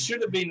 right. And they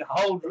should have been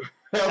held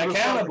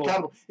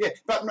accountable. Yeah,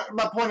 but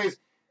my point is,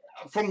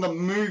 from the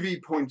movie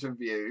point of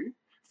view,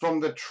 from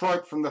the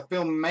trope, from the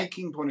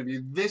filmmaking point of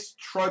view, this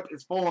trope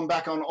is fallen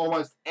back on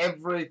almost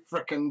every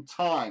frickin'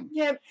 time.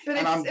 Yeah, but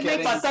it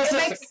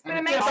makes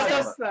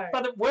sense, though.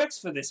 But it works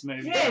for this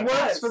movie. Yeah, it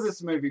works for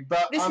this movie,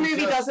 but this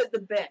movie does it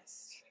the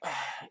best.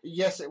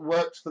 Yes, it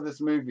works for this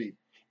movie.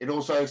 It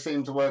also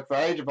seemed to work for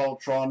Age of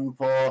Ultron,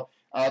 for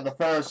the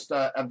first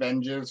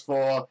Avengers,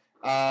 for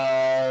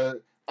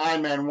Iron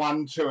Man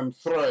 1, 2, and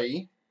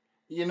 3.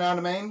 You know what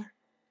I mean?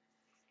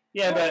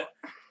 Yeah, but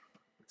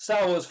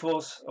Star Wars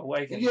Force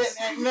Awakens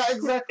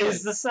exactly.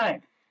 is the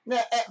same. No,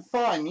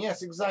 fine.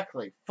 Yes,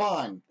 exactly.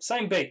 Fine.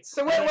 Same beats.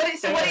 So what do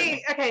you?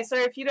 Okay, so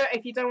if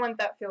you don't want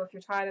that feel, if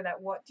you're tired of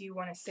that, what do you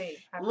want to see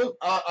happen? Look,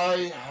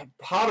 I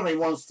part of me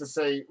wants to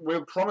see. We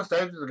were promised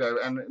ages ago,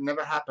 and it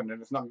never happened, and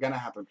it's not going to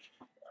happen.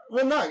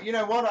 Well, no, you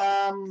know what?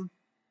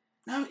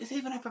 No, it's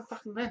even happened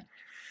fucking then.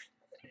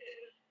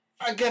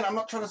 Again, I'm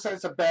not trying to say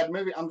it's a bad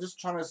movie. I'm just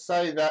trying to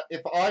say that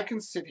if I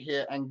can sit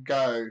here and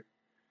go,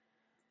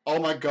 oh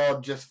my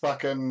god, just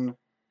fucking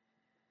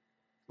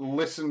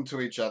listen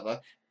to each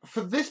other.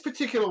 For this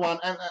particular one,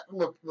 and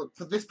look,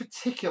 for this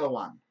particular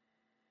one,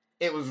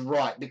 it was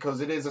right,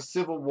 because it is a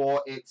civil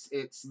war.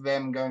 It's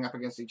them going up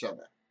against each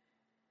other.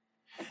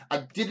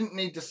 I didn't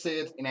need to see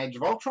it in Age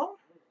of Ultron.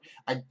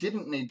 I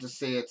didn't need to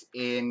see it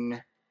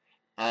in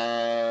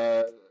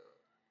the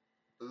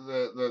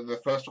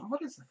first one.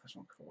 What is the first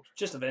one called?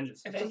 Just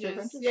Avengers.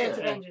 Avengers. Yeah, it's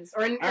Avengers.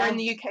 Or in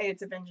the UK,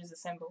 it's Avengers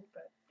Assemble.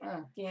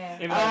 But yeah.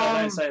 Even though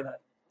they don't say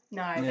that.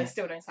 No, they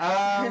still don't say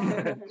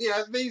that. You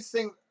know, these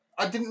things,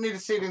 I didn't need to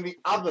see it in the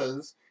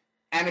others,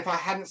 and if I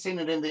hadn't seen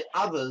it in the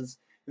others,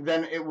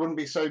 then it wouldn't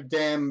be so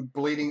damn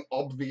bleeding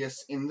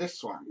obvious in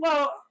this one.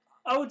 Well,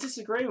 I would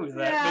disagree with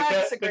that Yeah,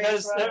 I disagree because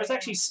as well, there was yeah.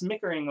 actually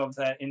smickering of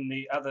that in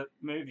the other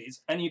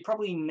movies, and you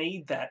probably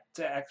need that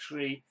to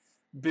actually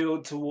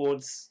build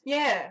towards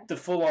Yeah. the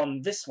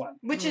full-on this one.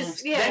 Which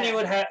is, yeah. Then you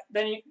would have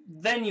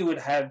then you would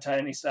have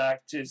Tony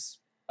Stark just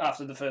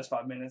after the first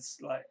 5 minutes,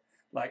 like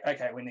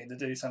okay, we need to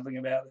do something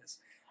about this,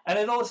 and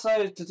it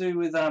also to do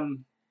with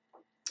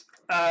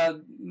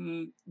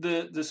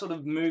the sort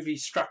of movie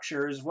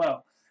structure as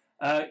well.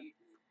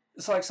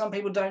 It's like some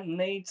people don't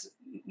need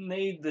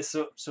this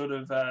sort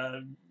of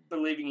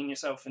believing in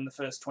yourself in the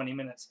first 20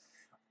 minutes.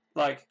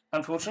 Like,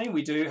 unfortunately,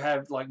 we do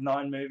have like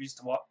 9 movies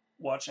to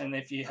watch, and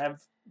if you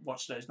have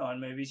watched those 9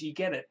 movies, you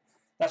get it.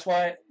 That's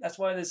why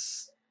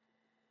this.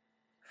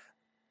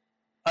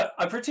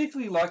 I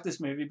particularly like this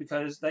movie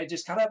because they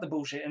just cut out the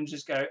bullshit and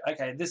just go,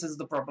 okay, this is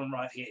the problem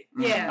right here.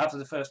 Yeah. After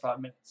the first 5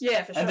 minutes.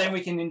 Yeah, for sure. And then we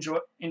can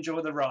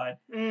enjoy the ride.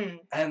 Mm.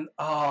 And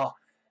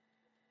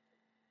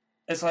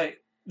it's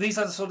like these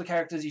are the sort of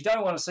characters you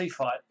don't want to see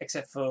fight,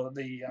 except for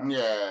the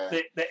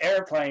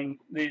airplane,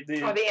 the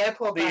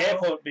airport the battle.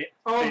 airport bit.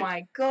 Oh bit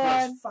my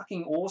god. was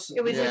fucking awesome.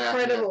 It was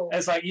incredible.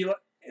 It's like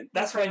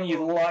that's when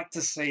you like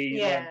to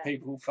see like,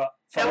 people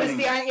That was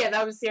fighting.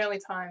 that was the only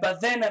time.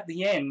 But then at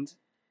the end,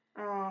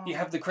 oh. you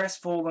have the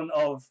crestfallen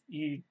of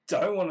you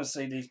don't want to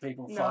see these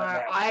people No,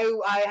 fight.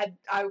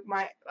 I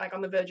my like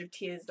on the verge of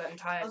tears that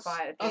entire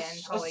fight at the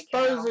end. I Holy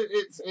suppose cow.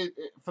 it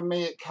for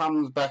me it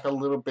comes back a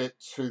little bit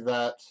to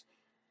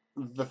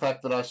the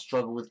fact that I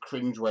struggle with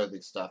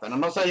cringeworthy stuff, and I'm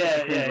not saying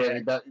it's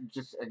cringeworthy, but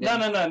just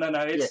again, Oh,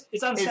 No.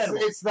 It's understandable.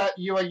 it's that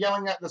you are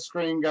yelling at the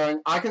screen, going,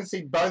 "I can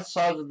see both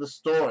sides of the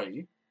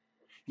story.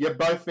 You're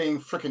both being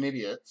frickin'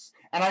 idiots,"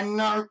 and I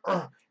know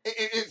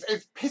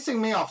it's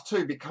pissing me off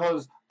too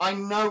because I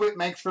know it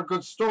makes for a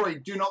good story.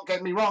 Do not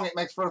get me wrong; it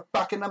makes for a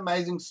fucking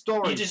amazing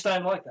story. You just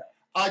don't like that.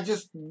 I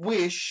just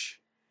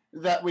wish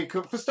that we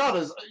could. For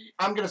starters,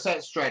 I'm going to say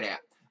it straight out.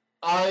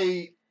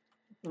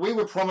 We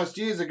were promised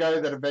years ago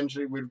that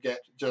eventually we'd get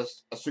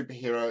just a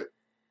superhero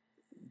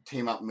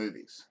team-up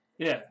movies.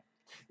 Yeah.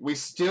 We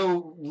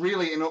still,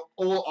 really, in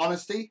all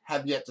honesty,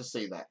 have yet to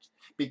see that.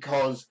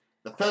 Because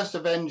the first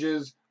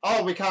Avengers,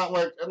 we can't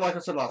work, like I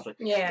said last week.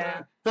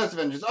 Yeah. First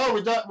Avengers,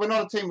 we're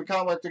not a team, we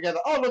can't work together.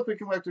 Oh, look, we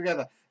can work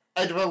together.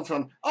 Age of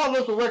Ultron,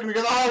 look, we're working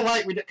together. Oh,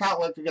 wait, we can't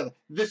work together.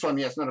 This one,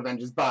 yes, not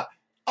Avengers, but,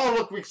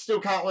 look, we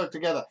still can't work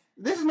together.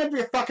 This is meant to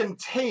be a fucking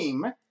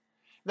team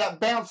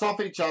that bounce off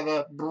each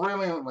other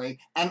brilliantly,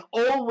 and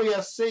all we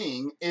are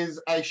seeing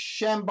is a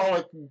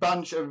shambolic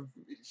bunch of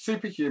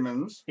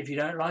superhumans. If you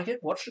don't like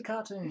it, watch the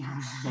cartoon.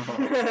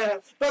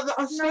 But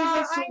I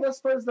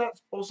suppose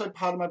that's also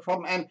part of my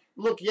problem. And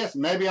look, yes,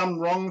 maybe I'm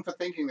wrong for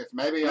thinking this.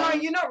 Maybe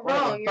you're not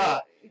wrong.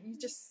 But you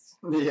just.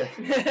 yeah,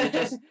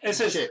 It's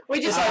just shit.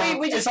 We just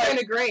don't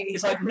agree.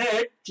 It's like,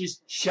 nerd,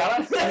 just shut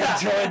up and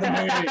enjoy the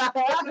movie.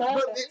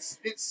 But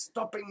it's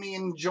stopping me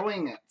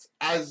enjoying it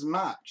as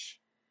much.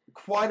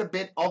 Quite a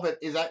bit of it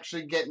is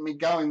actually getting me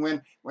going.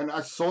 When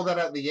I saw that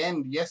at the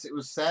end, yes, it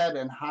was sad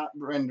and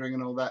heart-rendering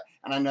and all that,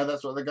 and I know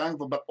that's what they're going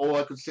for, but all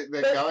I could sit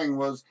there going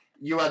was,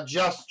 you are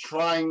just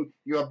trying,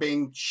 you are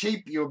being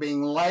cheap, you're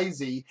being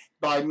lazy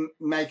by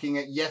making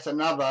it yet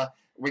another.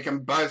 We can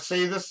both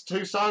see this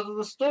two sides of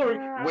the story.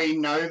 We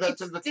know that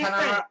the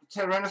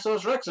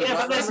Tyrannosaurus Rex is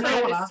Yeah, but there's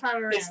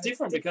It's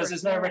different because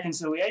there's no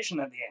reconciliation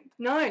at the end.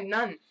 No,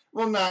 none.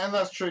 Well, no, and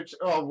that's true.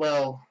 Oh,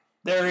 well.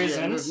 There Yeah,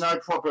 isn't. there's no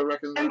proper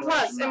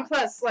reconciliation. And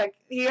plus, like,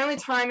 the only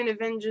time in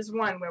Avengers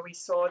 1 where we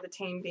saw the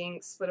team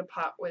being split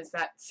apart was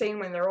that scene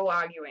when they're all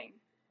arguing.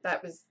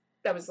 That was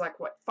like,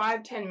 what,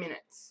 5-10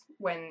 minutes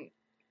when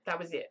that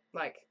was it.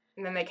 Like,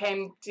 and then they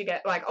came to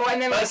get, like, and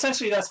then... But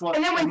essentially that's what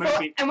and then when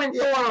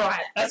Thor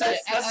arrived. That's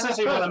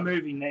essentially what a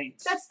movie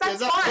needs. That's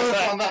Yeah,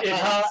 fine. that It's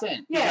makes hard.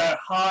 sense. You go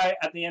high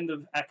at the end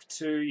of Act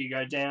 2, you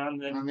go down,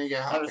 then... And then you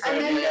go, And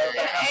And then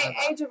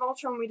yeah. Age of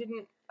Ultron, we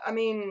didn't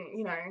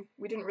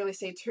really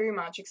see too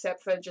much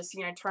except for just,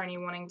 Tony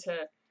wanting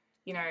to,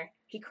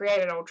 he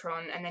created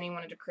Ultron and then he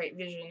wanted to create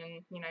Vision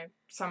and,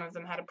 some of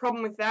them had a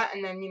problem with that.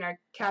 And then,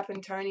 Cap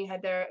and Tony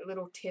had their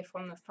little tiff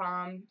on the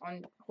farm,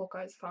 on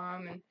Hawkeye's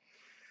farm. And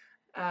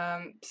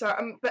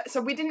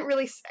so we didn't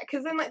really,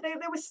 because then like they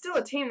were still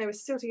a team, they were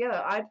still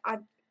together.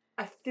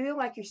 I feel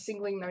like you're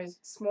singling those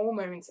small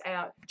moments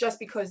out just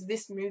because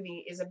this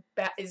movie is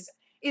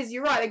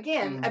you're right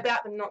again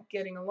about them not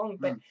getting along,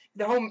 but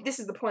this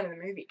is the point of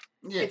the movie.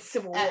 Yeah. It's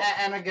civil war.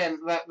 And again,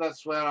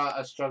 that's where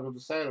I struggle to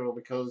say it all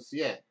because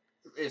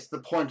it's the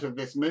point of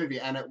this movie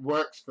and it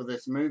works for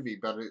this movie,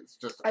 but it's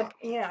just I don't.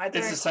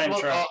 It's the same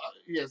trope.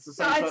 it's the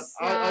same trope.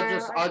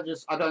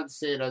 I don't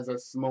see it as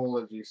small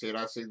as you see it.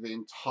 I see the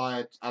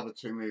entire other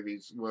two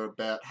movies were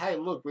about, hey,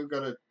 look, we've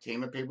got a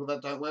team of people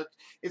that don't work.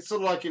 It's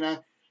sort of like,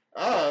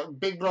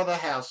 Big Brother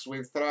house,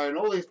 we've thrown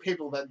all these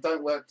people that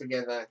don't work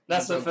together.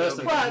 That's the first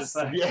thing I was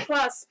saying. Yeah.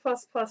 Plus.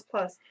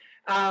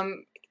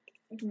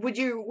 Would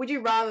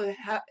you rather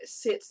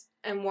sit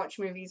and watch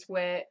movies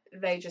where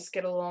they just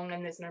get along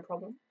and there's no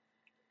problem?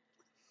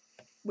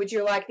 would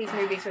you like these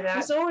movies without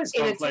There's always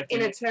in conflict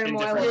a turmoil?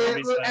 different Yeah,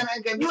 movies, look, though. and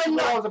again, You this are is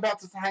what not- I was about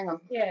to say. Hang on.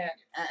 Yeah.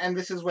 And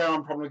this is where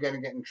I'm probably going to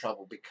get in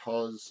trouble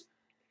because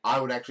I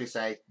would actually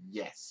say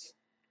yes.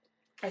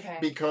 Okay.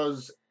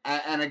 Because,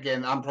 and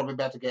again, I'm probably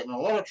about to get in a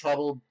lot of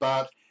trouble,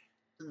 but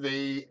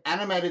the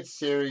animated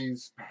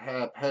series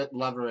Hurt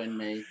Lover in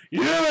Me,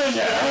 You and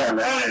your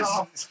animated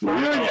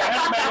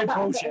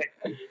bullshit.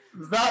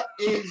 that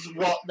is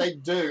what they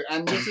do.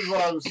 And this is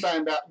what I was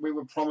saying about we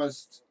were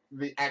promised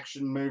the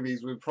action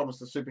movies, we were promised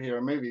the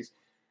superhero movies.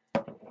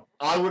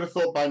 I would have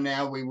thought by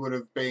now we would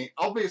have been,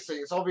 obviously,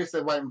 it's obvious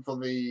they're waiting for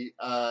the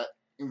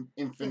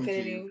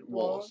Infinity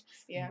Wars.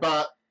 Yeah.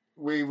 But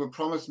we were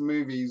promised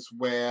movies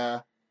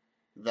where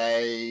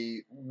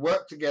they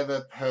work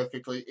together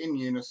perfectly in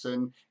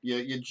unison.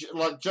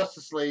 Like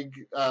Justice League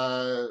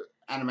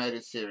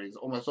animated series,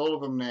 almost all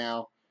of them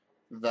now,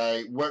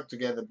 they work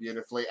together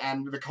beautifully,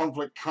 and the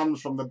conflict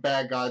comes from the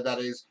bad guy that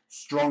is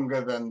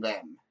stronger than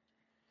them.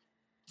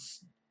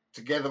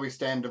 Together we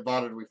stand,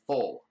 divided we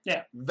fall.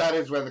 Yeah. That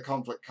is where the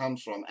conflict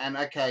comes from. And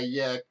okay,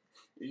 yeah,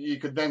 you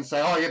could then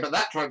say, oh yeah, but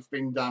that trope's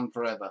been done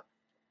forever.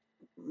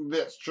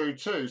 That's true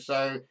too.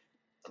 So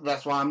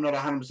that's why I'm not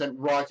 100%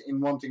 right in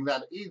wanting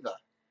that either.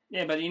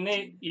 Yeah, but you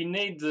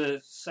need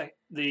the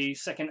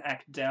second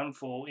act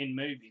downfall in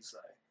movies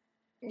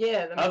though.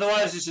 Yeah. that makes Otherwise,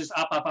 sense. it's just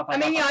up. I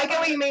mean, yeah, up, I get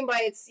what you mean by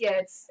it's.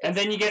 And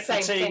then you get the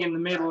same fatigue thing. in the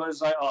middle.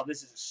 It's like, oh,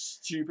 this is a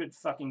stupid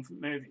fucking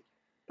movie.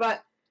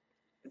 But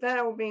that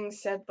all being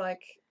said,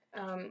 like,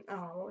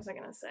 what was I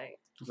gonna say?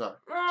 So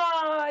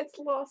It's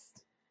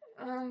lost.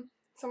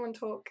 Someone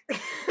talk.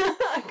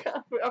 I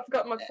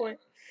forgot my point.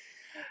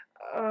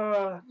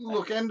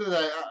 look, end of the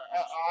day,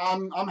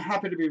 I'm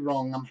happy to be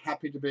wrong. I'm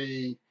happy to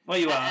be. Well,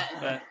 you are,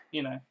 but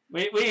you know,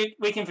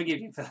 we can forgive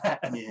you for that.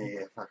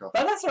 Yeah, fuck off.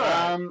 But that's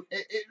alright.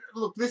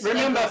 Look, this.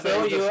 Remember,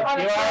 Phil, you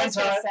I was are just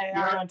gonna entitled. say,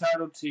 You're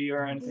entitled to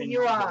your own opinion.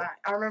 You are.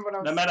 I remember what I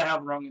was. No matter how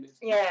wrong it is.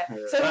 Yeah. Yeah.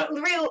 So But-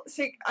 the real.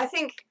 So I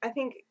think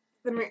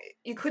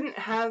you couldn't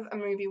have a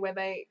movie where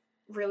they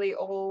really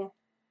all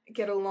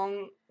get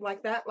along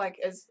like that. Like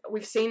as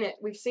we've seen it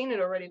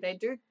already. They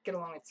do get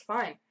along. It's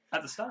fine.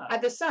 At the start.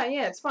 At the start,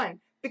 yeah, it's fine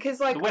because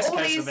like The West all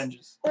Coast these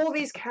Avengers. all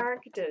these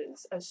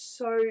characters are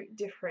so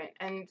different,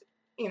 and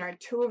you know,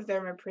 two of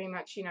them are pretty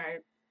much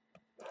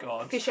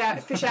God. fish out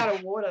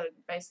of water,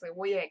 basically.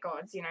 Well, yeah,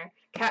 gods. You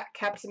know,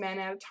 Cap's a man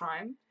out of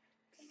time.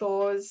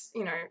 Thor's,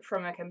 you know,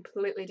 from a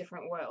completely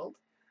different world.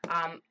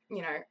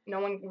 You know,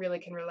 no one really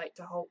can relate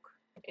to Hulk.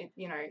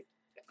 You know,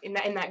 in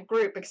that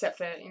group except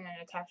for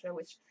Natasha,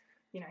 which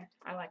you know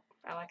I like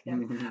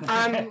them.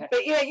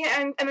 But yeah,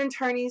 and then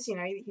Tony's, you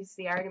know, he's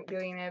the arrogant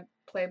billionaire,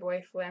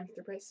 playboy,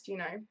 philanthropist. You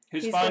know,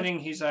 Who's he's finding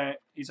his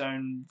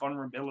own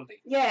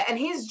vulnerability. yeah, and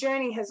his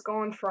journey has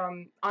gone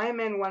from Iron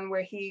Man 1,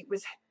 where he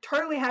was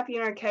totally happy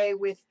and okay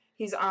with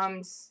his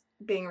arms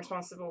being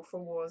responsible for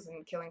wars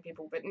and killing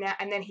people, but now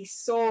and then he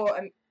saw,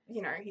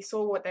 he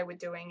saw what they were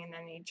doing, and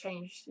then he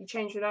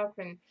changed it up,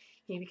 and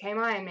he became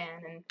Iron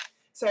Man, and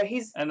so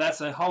he's And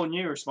that's a whole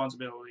new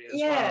responsibility as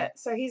yeah. well.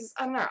 So he's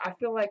I don't know. I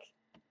feel like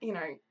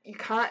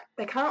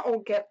they can't all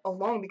get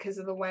along because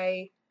of the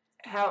way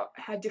how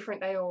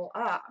different they all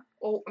are.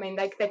 Or I mean,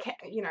 they can't.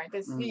 You know,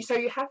 there's so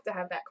you have to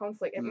have that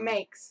conflict. It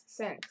makes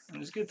sense. And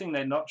it's a good thing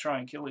they not try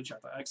and kill each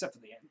other, except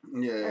at the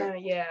end. Yeah.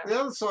 Yeah.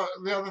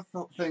 The other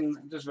thing,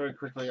 just very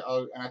quickly,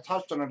 and I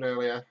touched on it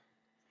earlier,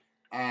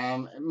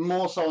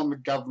 more so on the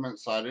government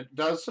side, it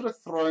does sort of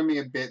throw me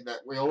a bit that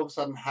we all of a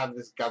sudden have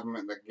this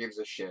government that gives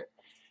a shit.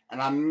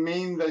 And I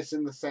mean this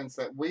in the sense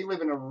that we live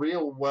in a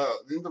real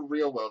world,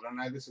 I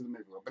know this is the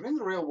movie world, but in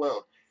the real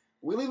world,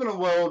 we live in a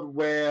world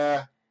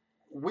where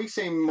we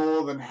seem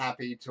more than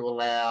happy to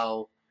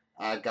allow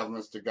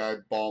governments to go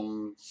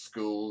bomb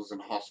schools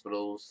and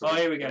hospitals. Oh,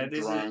 here we go. and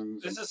This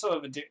drones is sort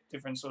of a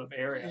different sort of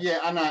area. Yeah,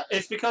 I know.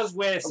 It's because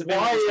we're Why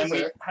civilians is and we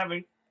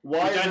it?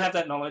 Why don't is have it?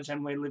 that knowledge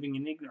and we're living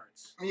in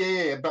ignorance.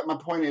 Yeah, but my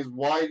point is,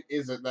 why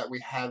is it that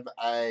we have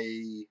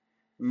a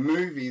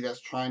movie that's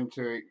trying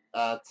to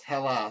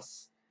tell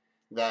us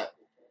that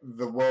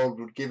the world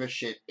would give a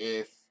shit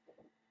if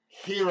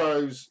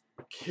heroes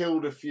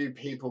killed a few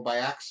people by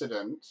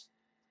accident?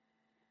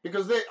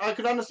 Because I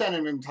could understand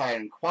an entire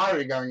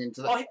inquiry going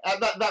into that.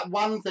 That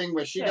one thing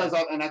where she goes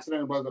up and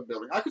accidentally blows up a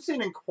building. I could see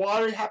an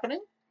inquiry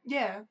happening.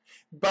 Yeah.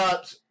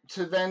 But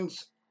to then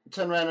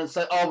turn around and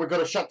say, "Oh, we've got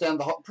to shut down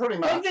the whole," pretty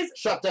much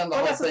shut down the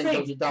whole that's the thing thing.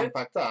 because you're done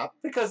fucked up.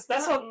 Because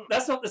that's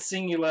not the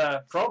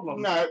singular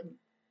problem. No,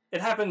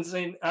 It happens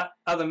in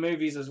other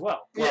movies as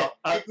well. yeah,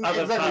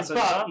 Other parts of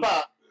the genre.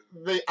 but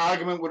the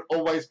argument would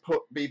always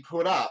be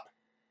put up.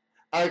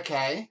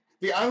 Okay,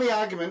 the only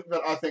argument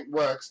that I think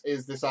works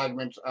is this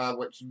argument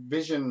which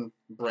Vision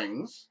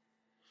brings,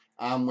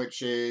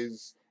 which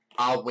is,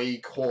 are we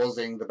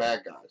causing the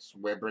bad guys?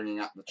 We're bringing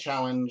up the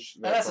challenge.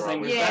 And that's the therefore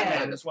thing with we-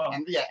 Batman as well.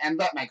 And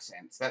that makes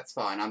sense. That's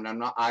fine. I'm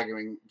not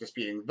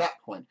disputing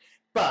that point.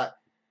 But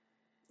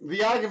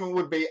the argument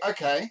would be,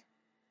 okay,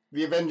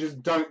 the Avengers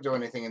don't do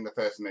anything in the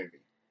first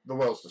movie. The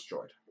world's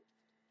destroyed.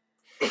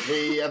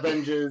 The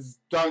Avengers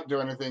don't do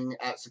anything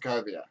at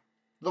Sokovia.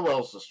 The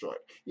world's destroyed.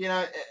 You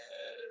know,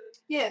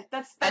 Yeah,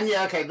 that's And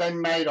yeah, okay, they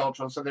made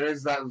Ultron, so there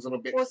is those little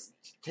bits,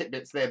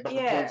 tidbits there, but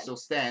the Yeah. point still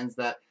stands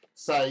that,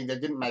 say, they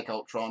didn't make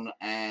Ultron,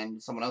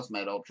 and someone else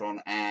made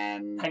Ultron,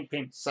 and... Hank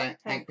Pym.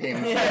 Hank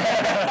Pym.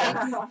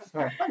 Yeah.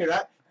 Funny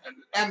that.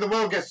 And the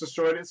world gets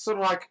destroyed. It's sort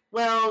of like,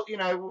 well, you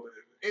know,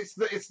 it's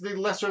the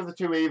lesser of the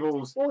two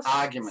evils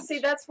argument. See,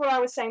 that's what I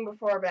was saying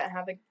before about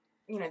how the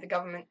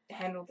government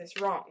handled this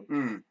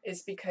wrong.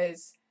 Is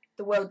because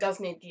the world does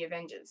need the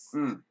Avengers.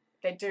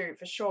 They do,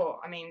 for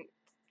sure. I mean,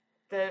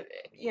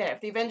 if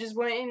the Avengers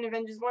weren't in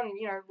Avengers 1,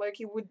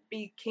 Loki would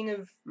be king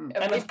of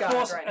Midgard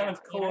right now. And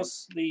of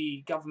course,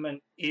 the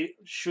government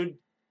should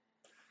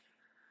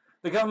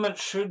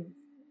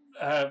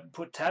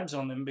put tabs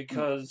on them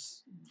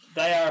because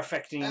they are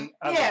affecting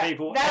other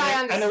people. That I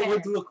understand. And it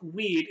would look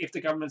weird if the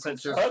government said,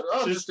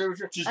 just do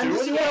it. Just and do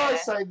this it. is why I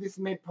say this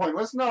midpoint.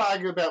 Let's not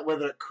argue about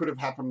whether it could have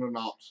happened or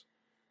not.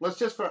 Let's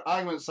just, for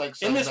argument's sake,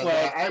 say In this that world,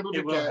 they're able to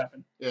it will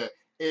happen. Yeah.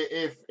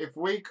 If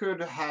we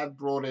could have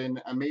brought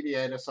in a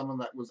mediator, someone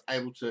that was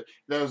able to...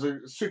 There was a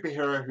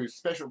superhero whose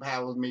special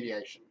power was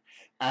mediation.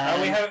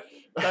 We have,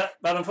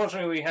 but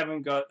unfortunately we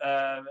haven't got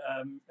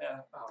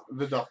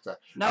the Doctor.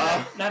 No.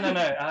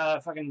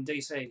 Fucking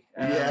DC.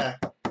 Yeah.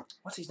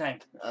 What's his name?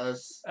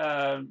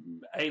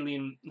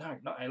 Alien. No,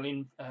 not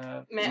Alien.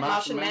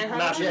 Martian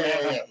Manhunter.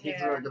 Yeah. He's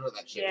very good at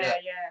that shit. Yeah.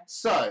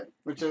 So,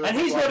 and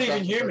he's not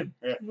even human.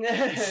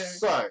 Yeah.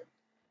 So,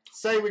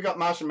 say we got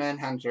Martian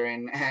Manhunter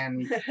in,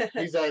 and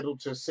he's able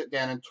to sit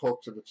down and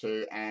talk to the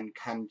two, and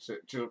come to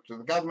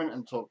the government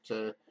and talk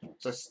to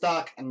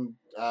Stark and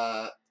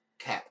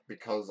Cap,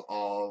 because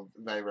of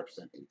they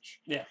represent each.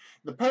 Yeah.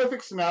 The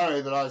perfect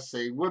scenario that I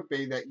see would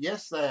be that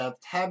yes, they have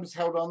tabs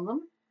held on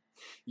them.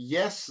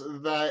 Yes,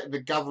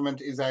 the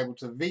government is able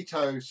to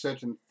veto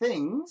certain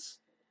things,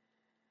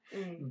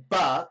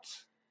 but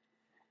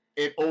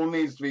it all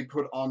needs to be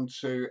put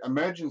onto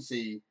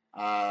emergency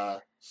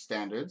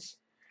standards.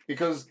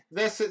 Because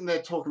they're sitting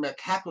there talking about,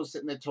 Cap was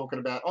sitting there talking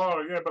about,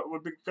 oh yeah, but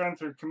we'll be going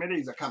through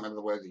committees. I can't remember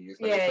the words he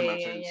used. But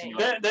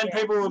Then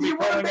people will be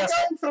calling us.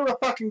 going through a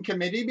fucking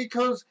committee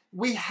because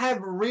we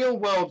have real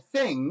world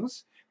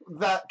things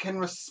that can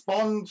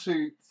respond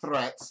to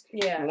threats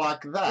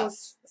like that. Well,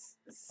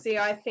 see,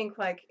 I think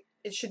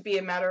it should be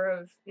a matter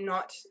of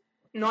not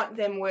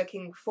them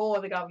working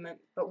for the government,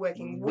 but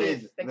working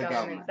with the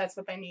government. That's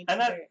what they need to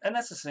do. And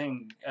that's the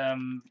thing.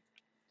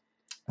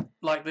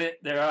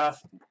 There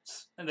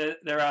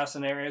are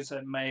scenarios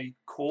that may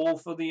call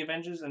for the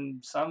Avengers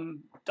and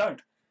some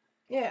don't.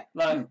 Yeah.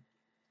 And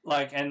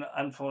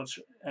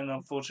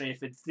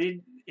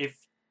unfortunately,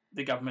 if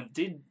the government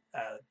did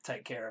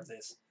take care of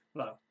this,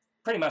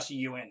 pretty much the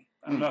UN.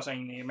 I'm not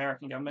saying the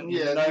American government.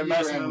 Yeah, no,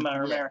 most of them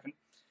are American.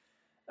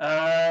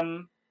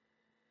 I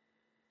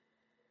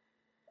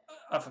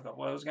forgot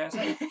what I was going to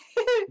say.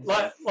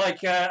 A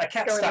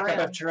cat stuck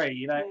up a tree.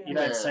 You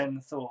don't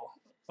send Thor.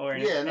 Or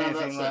anything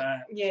like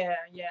that. Yeah.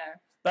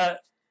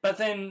 But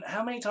then,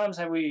 how many times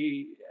have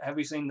we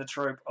seen the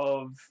trope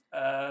of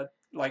the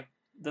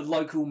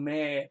local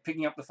mayor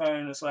picking up the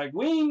phone? It's like,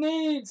 we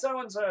need so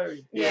and so.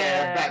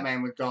 Yeah,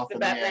 Batman with Gotham. The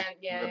Batman,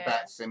 the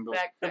bat symbol.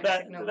 The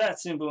bat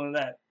symbol and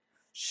that.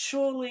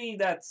 Surely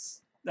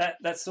that's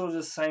sort of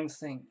the same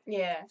thing.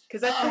 Yeah,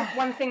 because that's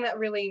one thing that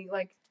really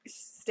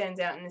stands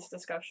out in this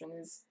discussion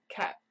is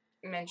Cap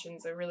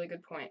mentions a really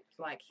good point.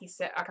 He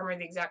said, I can't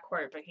remember the exact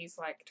quote, but he's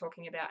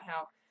talking about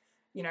how,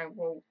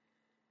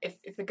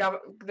 if the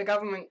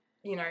government,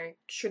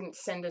 shouldn't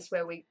send us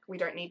where we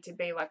don't need to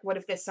be. What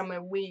if there's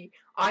somewhere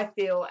I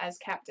feel as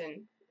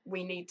captain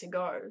we need to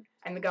go,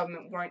 and the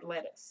government won't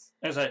let us?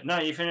 It's like, no,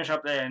 you finish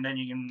up there, and then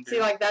you can. See,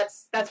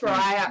 that's where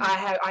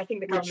I think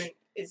the government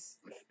is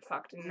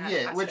fucked in that. Yeah,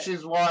 aspect. which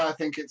is why I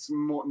think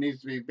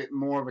needs to be a bit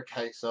more of a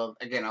case of,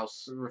 again, I'll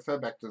refer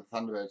back to the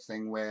Thunderbirds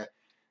thing where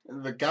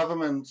the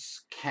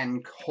governments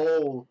can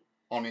call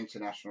on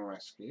international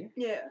rescue.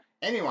 Yeah.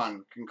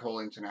 Anyone can call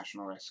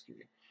international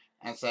rescue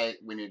and say,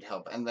 we need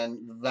help. And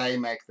then they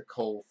make the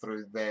call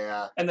through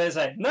their... And they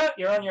say, no,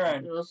 you're on your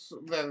own.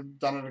 They've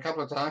done it a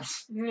couple of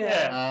times.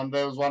 Yeah.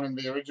 There was one in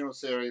the original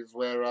series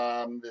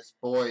where this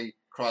boy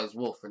cries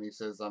wolf and he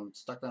says, I'm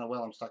stuck down a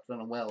well.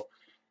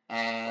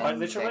 And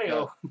literally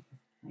or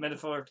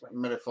metaphorically?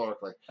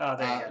 Metaphorically. Oh,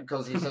 there you go.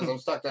 Because he says, I'm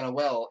stuck down a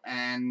well,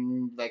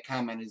 and they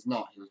come and he's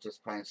not. He was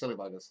just playing silly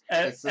buggers.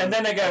 And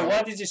then they go,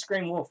 why did you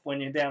scream wolf when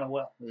you're down a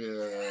well?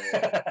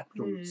 Yeah.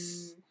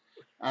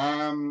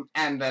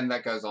 And then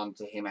that goes on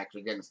to him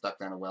actually getting stuck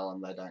down a well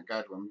and they don't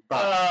go to him.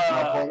 But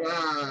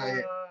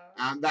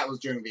that was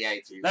during the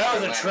 80s.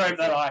 That was a trope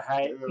that I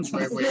hate. We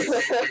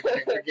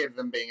forgive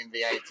them being in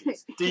the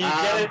 80s. Do you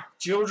get it,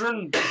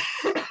 children?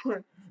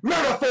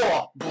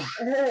 Metaphor!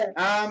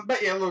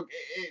 But yeah, look,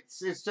 it's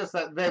just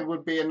that there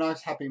would be a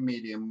nice happy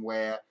medium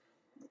where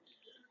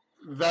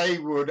they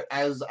would,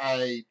 as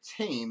a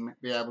team,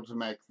 be able to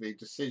make the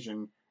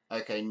decision,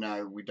 okay,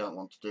 no, we don't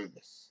want to do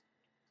this.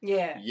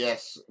 Yeah.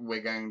 Yes,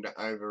 we're going to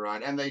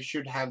override, and they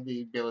should have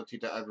the ability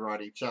to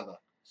override each other,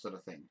 sort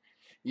of thing.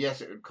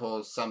 Yes, it would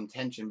cause some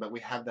tension, but we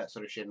have that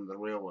sort of shit in the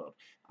real world.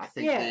 I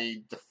think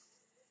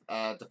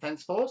the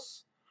Defense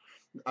Force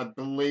I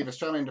believe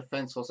Australian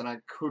Defence Force, and I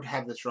could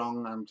have this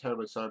wrong, I'm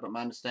terribly sorry, but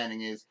my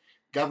understanding is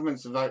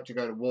governments vote to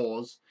go to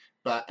wars,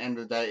 but end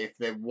of the day, if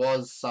there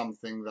was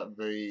something that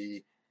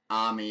the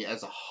army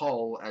as a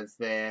whole, as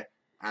the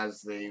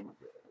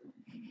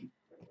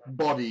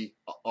body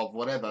of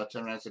whatever,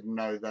 turned around and said,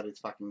 no, that is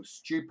fucking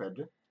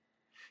stupid,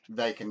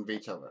 they can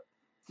veto it.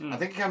 I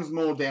think it comes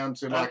more down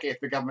to, like, if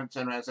the government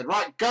turned around and said,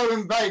 right, go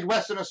invade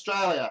Western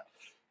Australia,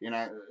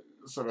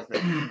 sort of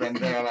thing, then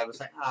they're allowed to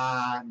say,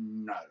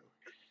 no.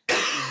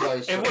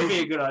 It would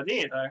be a good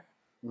idea, though.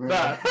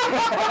 But,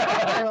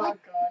 Oh, God.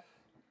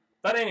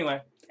 but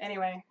anyway.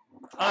 Anyway.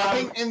 I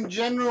think, in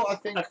general,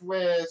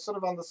 we're sort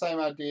of on the same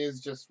ideas,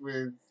 just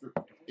with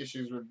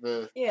issues with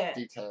the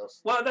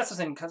details. Well, that's the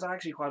thing, because I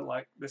actually quite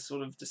like this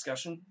sort of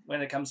discussion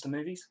when it comes to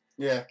movies.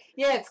 Yeah.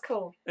 Yeah, it's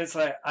cool. It's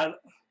like,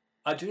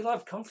 I do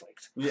love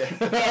conflict. Yeah.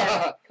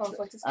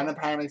 Conflict is And cool.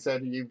 apparently so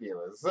do you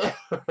viewers.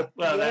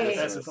 Well, Yes.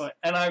 that's the point.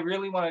 And I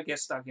really want to get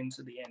stuck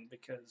into the end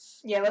because...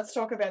 Yeah, let's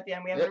talk about the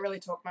end. We haven't really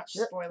talked much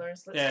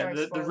spoilers. Let's go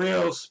the spoilers.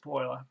 real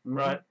spoiler,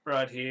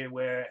 right here,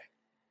 where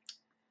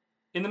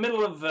in the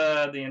middle of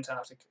the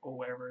Antarctic, or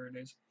wherever it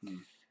is,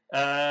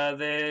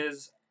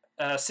 there's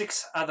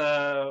 6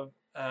 other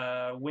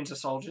winter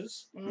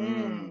soldiers,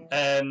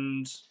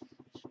 and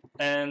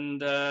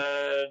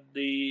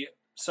the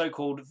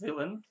so-called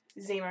villain,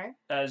 Zemo,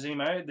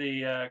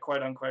 the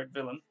quote-unquote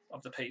villain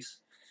of the piece,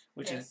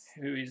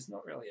 who is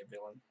not really a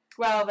villain.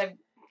 Well, they've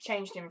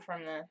changed him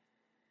from the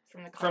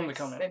comics. From the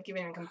comic. They've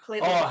given him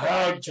completely. Oh, different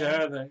how origin.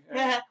 dare they!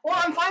 Well,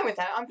 I'm fine with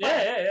that. I'm fine.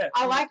 Yeah.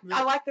 I like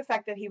the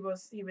fact that he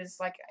was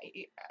like,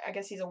 I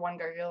guess he's a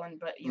one-go villain,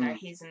 but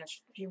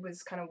he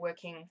was kind of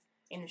working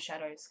in the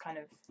shadows. Kind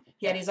of,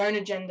 he had his own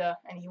agenda,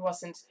 and he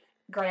wasn't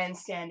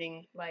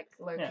grandstanding like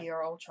Loki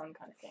or Ultron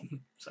kind of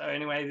thing. So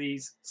anyway,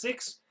 these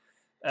 6,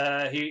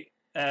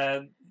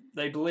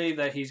 they believe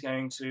that he's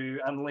going to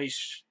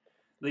unleash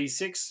these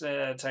 6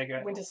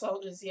 Winter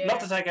soldiers,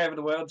 not to take over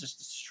the world, just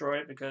destroy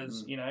it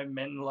because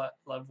men love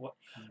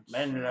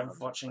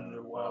watching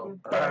the world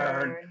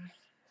burn.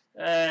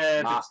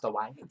 Master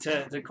Wayne.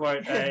 To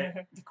quote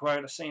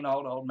a seen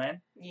old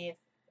man. Yeah.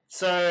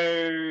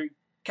 So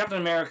Captain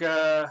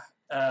America,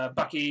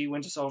 Bucky,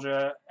 Winter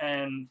Soldier,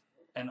 and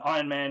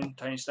Iron Man,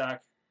 Tony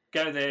Stark,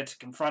 go there to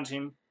confront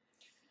him,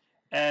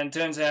 and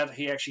turns out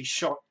he actually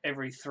shot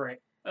every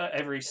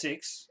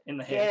 6 in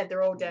the head. Yeah,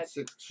 they're all dead.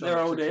 They're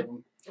all dead.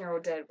 They're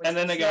all dead. And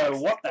then they go,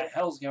 "What the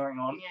hell's going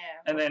on?" Yeah.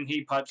 And then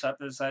he pipes up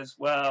and says,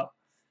 "Well,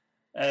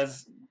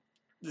 as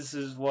this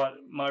is what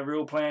my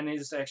real plan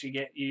is to actually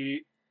get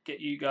you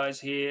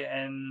guys here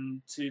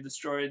and to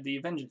destroy the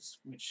Avengers,"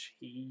 which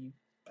he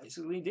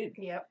basically did.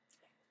 Yep.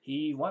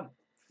 He won.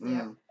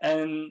 Yep.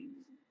 And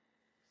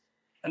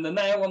the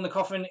nail on the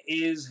coffin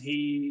is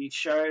he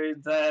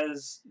showed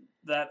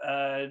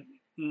that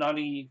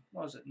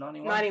 91?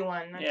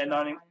 91. Yeah,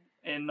 90.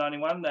 In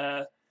 91,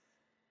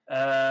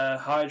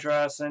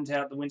 Hydra sent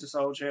out the Winter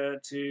Soldier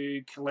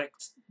to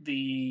collect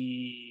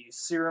the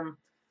serum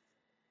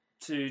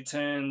to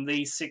turn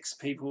these 6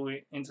 people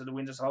into the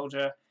Winter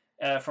Soldier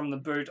from the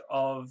boot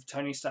of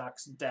Tony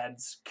Stark's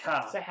dad's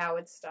car. So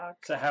Howard Stark.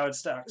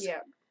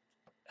 Yeah.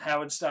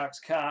 Howard Stark's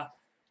car,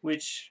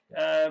 which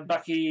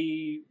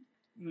Bucky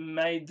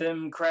made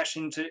them crash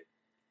into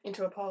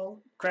a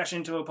pole. Crash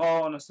into a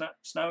pole on a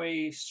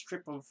snowy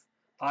strip of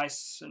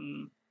ice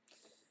and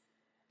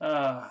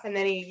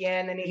then he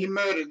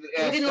murdered.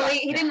 He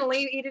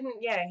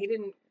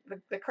didn't.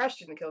 The crash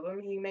didn't kill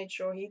them. He made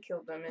sure he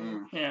killed them,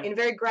 and in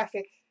very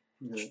graphic,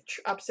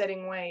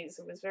 upsetting ways.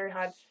 It was very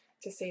hard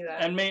to see that.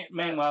 And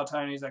meanwhile,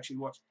 Tony's actually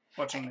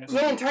watching this.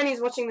 Yeah, and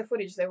Tony's watching the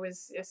footage. There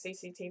was a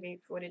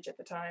CCTV footage at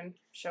the time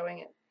showing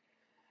it.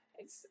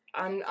 It's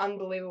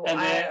unbelievable.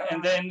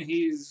 And then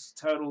his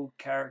total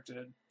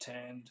character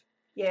turned.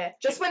 Yeah,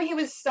 just when he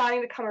was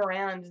starting to come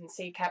around and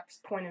see Cap's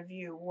point of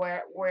view,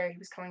 where he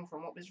was coming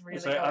from, what was really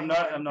going on. I'm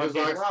not. It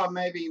was like,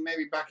 maybe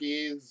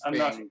Bucky is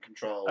being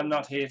controlled. I'm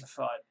not here to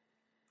fight.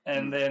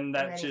 And then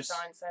that he just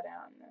signs that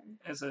out. And then...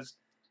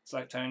 It's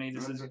like, Tony,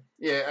 this is...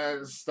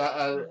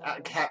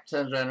 Cap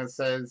turns around and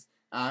says,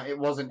 it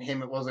wasn't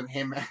him,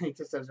 and he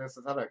just says,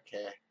 I don't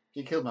care.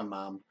 He killed my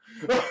mum.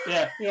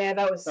 Yeah,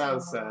 that was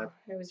sad.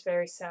 It was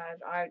very sad.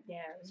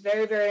 It was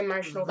very, very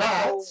emotional.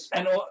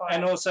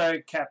 And also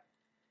Cap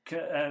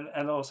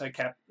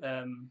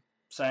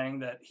saying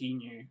that he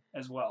knew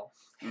as well.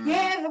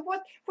 Yeah,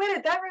 where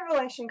did that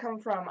revelation come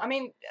from? I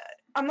mean,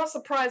 I'm not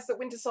surprised that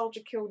Winter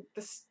Soldier killed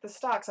the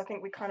Starks. I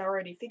think we kind of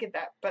already figured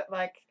that. But,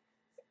 like,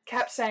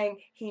 Cap saying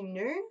he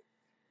knew?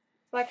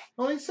 Like...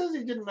 Well, he says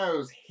he didn't know it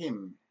was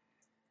him.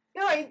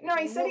 No,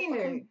 he said he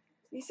knew.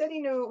 He said he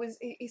knew it was...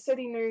 He said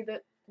he knew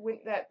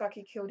that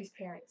Bucky killed his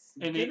parents.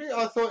 Did he?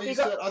 I thought he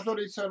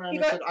turned around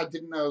and said, I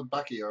didn't know it was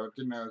Bucky, or I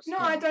didn't know it was him.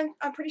 I don't...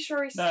 I'm pretty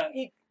sure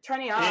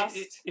Tony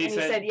asked, he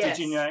said yes.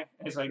 Did you know?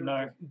 He's like,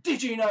 no.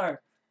 Did you know?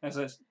 And he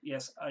says,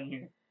 yes, I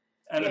knew.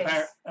 And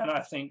and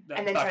I think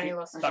that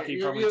Bucky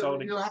probably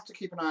told him. You'll have to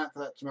keep an eye out for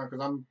that tomorrow,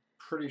 because I'm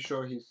pretty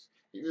sure it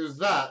was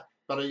that,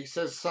 but he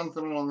says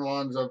something along the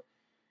lines of,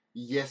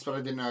 yes, but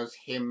I didn't know it was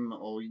him,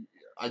 or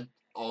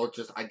or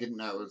just I didn't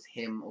know it was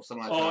him or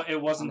something like Or that.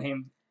 it wasn't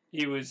him.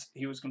 He was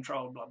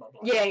controlled. Blah blah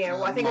blah. Yeah.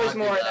 Well, I think it was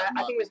Might be more of that, that. I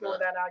might think it be was more of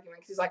that argument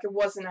because he's like, it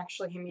wasn't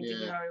actually him. He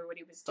didn't Yeah. know what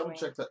he was Double doing.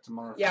 check that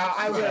tomorrow. Yeah,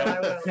 I will. I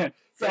will.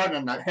 Find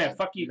a notepad.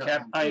 Fuck you, got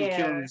Cap. one. I'm Yeah.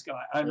 killing this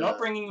guy. I'm Yeah. not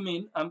bringing him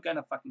in. I'm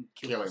gonna fucking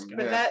kill this him. guy.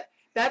 But Yeah.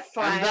 that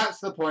fight. And that's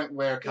the point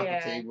where a cup Yeah.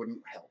 of tea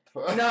wouldn't help.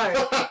 No.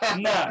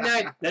 No.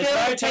 no, There's Phil,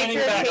 no take turning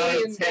your back tea on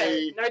in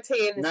tea. bed. No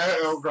tea in this No case.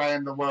 Earl Grey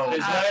in the world.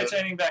 There's Uh, no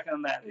turning back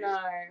on that.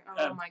 No.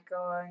 Oh Um, my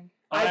god.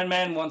 Iron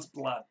Man wants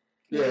blood.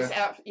 He Yeah. was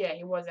out. Yeah,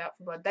 he was out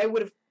for blood. They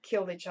would have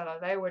killed each other.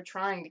 They were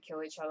trying to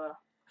kill each other,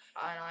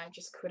 and I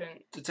just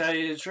couldn't. To tell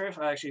you the truth,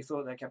 I actually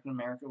thought that Captain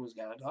America was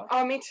gonna die.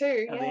 Oh, me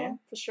too. At the Yeah, end?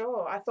 for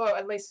sure. I thought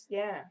at least.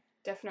 Yeah,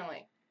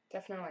 definitely. I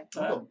Uh,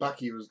 thought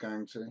Bucky was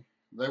going to.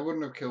 They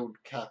wouldn't have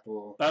killed Cap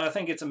or. But I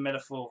think it's a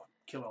metaphor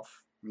kill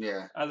off.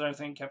 Yeah. I don't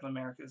think Captain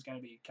America is going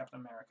to be Captain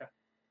America.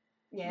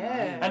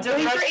 Yeah. Until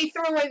Well, Red- he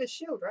threw away the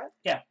shield, right?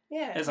 Yeah.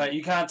 Yeah. It's like,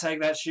 you can't take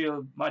that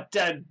shield. My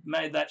dad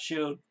made that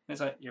shield.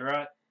 It's like, you're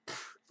right.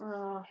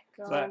 Oh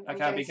It's god. like, I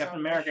can't be Captain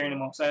America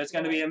anymore. So it's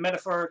going to be a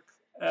metaphoric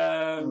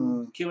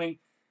killing,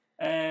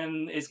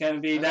 and it's going to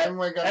be And that. then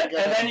we're gonna And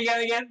get. then you're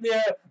going to get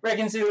the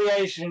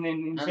reconciliation in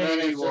and then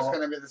Infinity it's just War.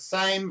 going to be the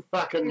same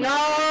fucking.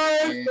 No,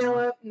 thing.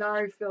 Philip.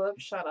 No, Philip.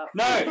 Shut up.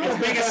 No, it's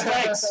bigger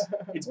stakes.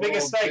 It's bigger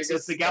World stakes. biggest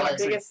It's the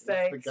galaxy. Biggest It's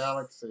the stakes.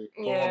 galaxy.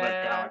 For the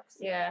Yeah. galaxy.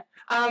 Yeah.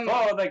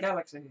 Oh, the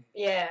galaxy.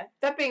 Yeah.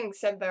 That being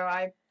said,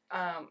 though,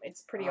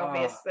 it's pretty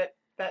obvious Ah.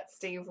 that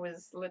Steve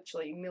was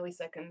literally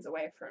milliseconds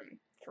away from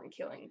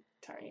killing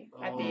Tony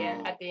at the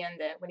end. Oh. At the end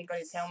there, when he got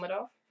his helmet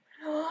off.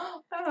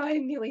 I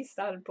nearly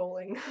started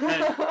bawling.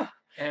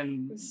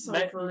 And It was so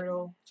ma-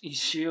 brutal. his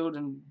shield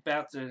and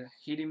about to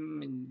hit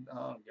him, and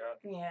oh god.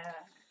 Yeah.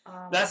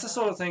 Oh That's my the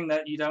sort God. of thing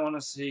that you don't want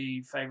to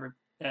see favorite.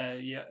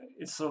 Yeah,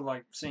 it's sort of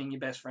like seeing your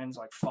best friends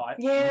like fight.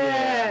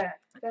 Yeah.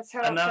 That's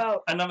how it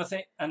felt.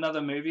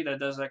 Another movie that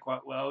does that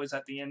quite well is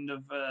at the end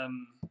of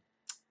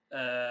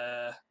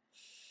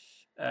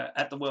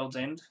At the World's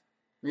End.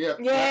 Yeah.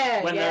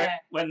 Yeah.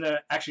 When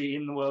they're actually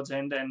in the World's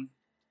End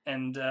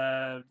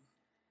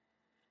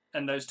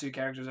and those two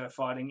characters are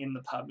fighting in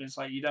the pub. It's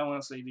like, you don't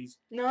want to see these.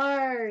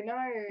 No.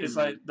 It's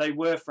like they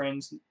were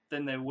friends,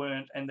 then they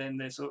weren't, and then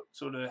they're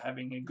sort of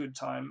having a good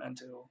time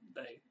until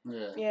they.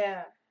 Yeah.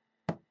 Yeah.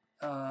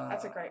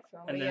 That's a Uh, great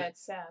film. and But then- yeah,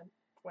 it's sad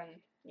when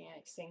you're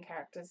seeing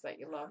characters that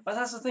you love. But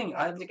that's the thing. you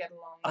have to get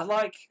along.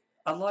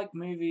 I like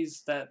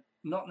movies that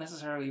not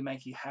necessarily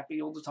make you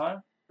happy all the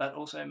time, but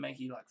also make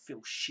you like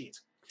feel shit.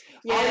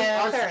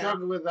 Yeah, I fair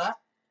struggle with that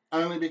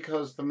only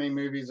because for me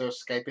movies are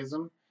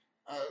escapism.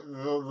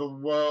 The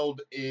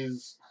world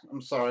is,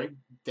 I'm sorry,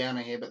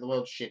 downer here, but the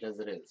world's shit as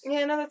it is.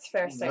 Yeah, no, that's a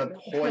fair The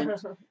statement.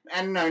 point-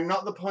 And no,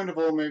 not the point of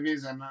all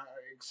movies, and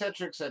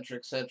etc., etc.,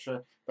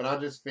 etc. But I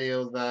just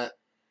feel that,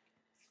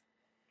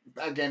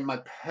 again, my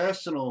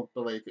personal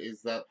belief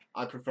is that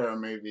I prefer a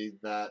movie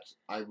that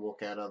I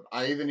walk out of.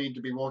 I either need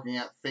to be walking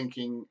out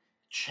thinking,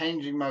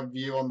 changing my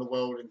view on the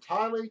world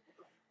entirely,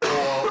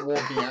 or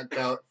walking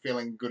out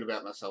feeling good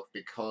about myself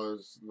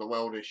because the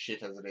world is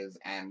shit as it is,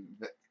 and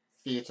the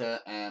theatre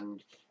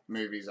and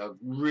movies are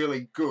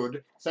really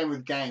good. Same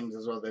with games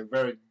as well. They're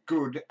very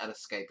good at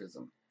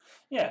escapism.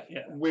 Yeah.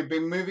 We've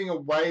been moving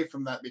away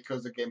from that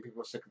because, again,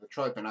 people are sick of the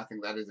trope, and I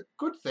think that is a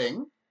good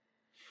thing.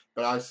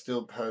 But I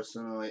still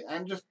personally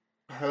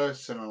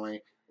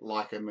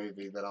like a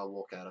movie that I'll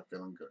walk out of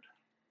feeling good.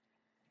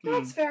 No,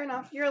 that's fair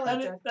enough. You're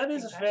allowed to. That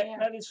is think fair. yeah.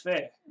 That is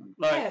fair.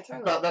 Like, Yeah,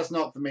 totally. But that's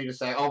not for me to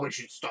say, oh, we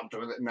should stop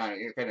doing it. No,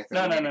 if anything,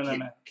 No, we no, need to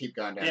no. keep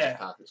going down Yeah. this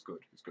path. It's good.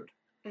 It's good.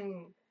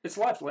 Mm. it's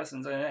life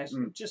lessons, and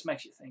it just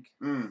makes you think.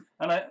 Mm.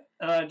 And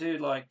I do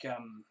like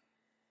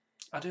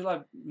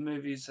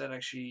movies that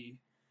actually,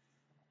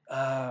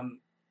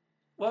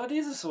 well, it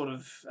is a sort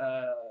of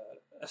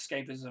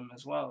escapism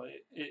as well.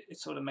 It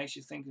sort of makes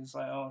you think. It's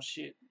like, oh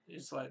shit,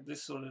 it's like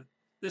this sort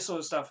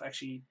of stuff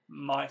actually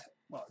might.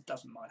 Well, it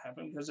doesn't might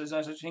happen because there's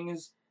no such thing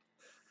as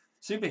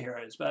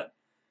superheroes, but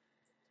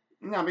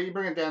No, but you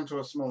bring it down to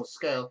a smaller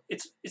scale.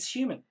 it's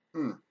human.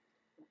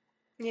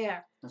 Yeah.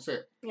 That's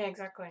it. Yeah,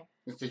 exactly.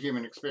 It's the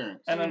human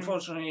experience. And Mm.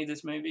 unfortunately,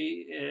 this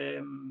movie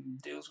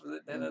deals with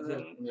it better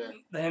Yeah.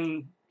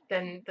 than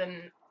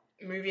Then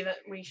movie that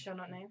we shall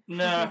not name.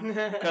 no,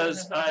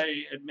 because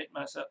I admit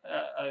myself,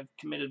 I've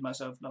committed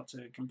myself not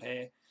to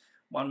compare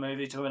one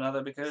movie to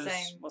another because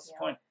Same, what's the yeah.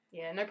 point?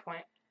 Yeah, no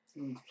point.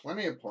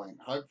 Plenty of point.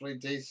 Hopefully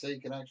DC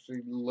can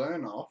actually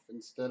learn off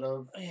instead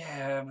of...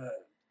 Yeah,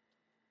 but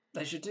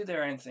they should do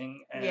their own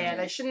thing. And Yeah,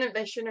 they shouldn't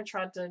have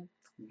tried to.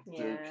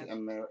 Yeah.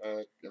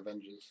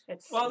 Avengers.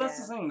 It's Well, that's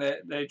the thing.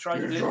 They try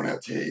to do. our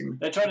team.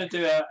 They try to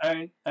do our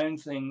own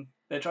thing.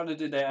 They try to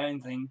do their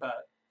own thing,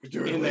 but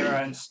in their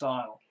own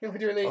style.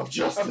 Literally. Of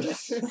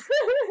justice.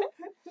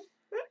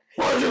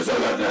 Why did you say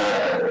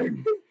that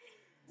name?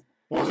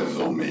 What does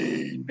it all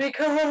mean?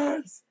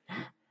 Because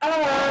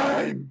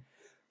I'm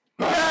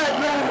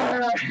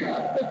Batman!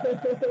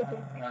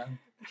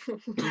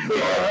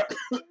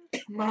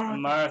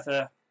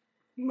 Martha.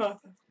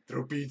 Martha.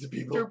 Through pizza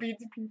people. Through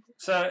pizza people.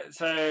 So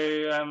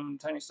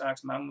Tony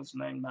Stark's mum was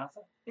named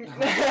Martha, No,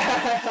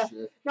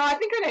 I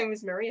think her name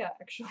was Maria,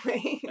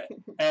 actually.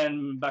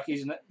 and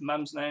Bucky's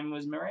mum's name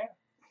was Maria.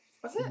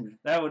 Was it?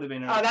 That would have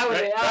been That would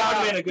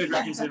have been a good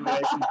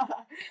reconciliation.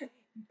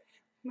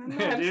 My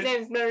mum's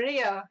name's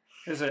Maria.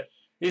 Is it?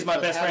 He's my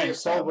best How do friend. you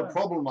solve a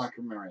problem,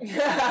 Michael Murray?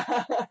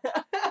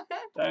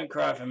 Don't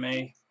cry for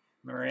me,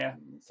 Maria.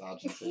 It's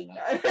Argentina.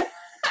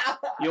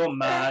 You're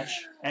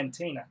Marge and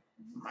Tina.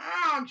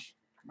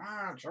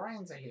 Marge,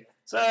 Lorenzo here.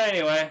 So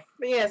anyway,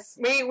 But yes,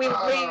 we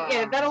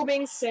yeah. That all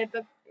being said,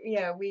 the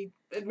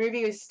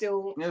movie is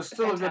still. It's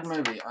still fantastic. a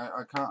good movie.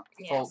 I can't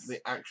fault Yes. the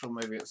actual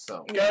movie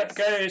itself.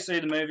 go see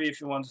the movie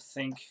if you want to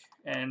think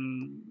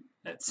and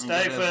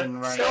stay get us for. in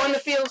right. Go on the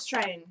Fields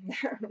train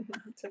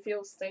to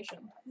Fields Station,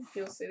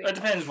 Fields City. It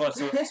depends what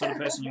sort of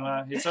person you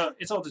are. It's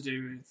all to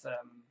do with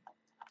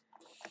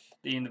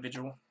the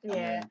individual.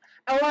 Yeah.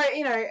 Or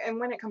and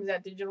when it comes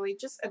out digitally,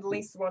 just at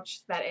least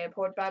watch that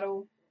airport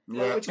battle,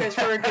 Yeah. which goes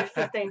for a good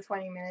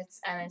 15-20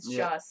 minutes, and it's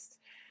Yeah. just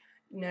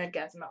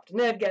nerdgasm after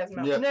nerdgasm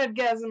after Yeah.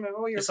 nerdgasm of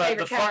all your It's like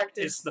favorite the fight.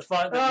 characters. It's the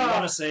fight that you Oh.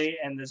 want to see,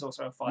 and there's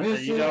also a fight that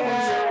This you is don't want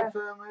to see. Yeah. the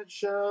ultimate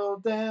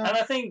showdown. And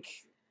I think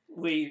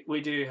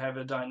we do have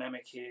a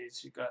dynamic here.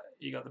 So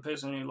you got the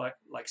person who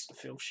likes to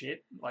feel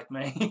shit like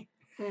me,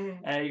 Mm.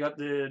 and you got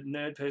the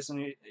nerd person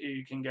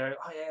who can go,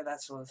 oh yeah,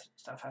 that sort of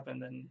stuff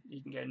happened, and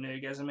you can go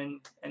nerdgasm,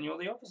 and you're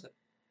the opposite.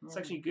 It's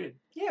actually good.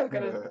 Yeah, we've got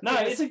to. No,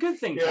 it's a good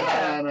thing.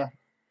 Yeah, no.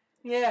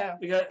 Yeah.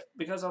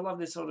 Because I love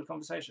this sort of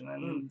conversation,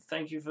 and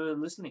thank you for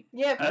listening.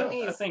 Yeah, I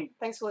please. think,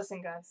 Thanks for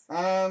listening, guys.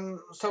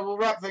 So we'll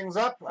wrap things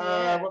up.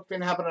 Yeah. What's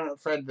been happening at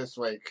Fred this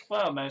week?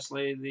 well,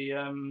 mostly the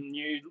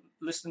new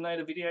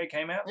Listener video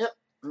came out. Yep.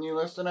 New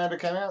Listener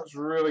came out. It's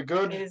really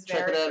good. It is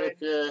Check it very out good.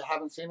 if you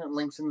haven't seen it.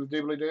 Links in the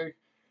doobly-doo.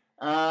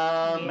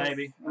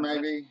 Maybe.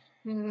 Maybe.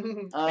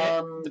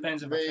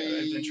 Depends if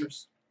it's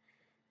interest.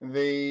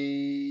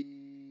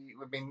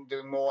 We've been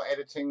doing more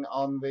editing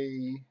on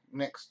the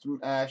next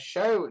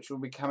show, which will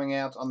be coming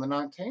out on the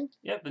 19th.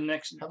 Yep, the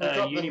next Have we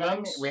dropped the name?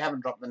 Unibums. We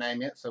haven't dropped the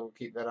name yet, so we'll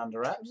keep that under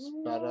wraps.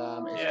 But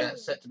Yeah.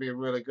 it's set to be a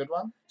really good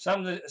one.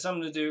 Something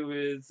to do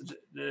with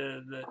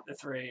the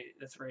three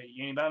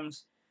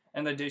Unibums,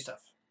 and they do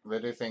stuff. They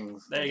do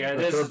things. There you go.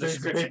 There's the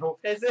description.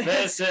 There's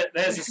There's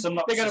a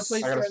synopsis. They got a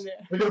police I gotta- in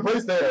there. We got a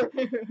place there.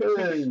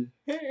 Hey.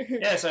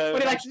 Yeah, so What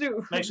do you like to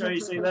do? make sure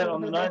you see that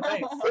on the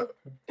 19th.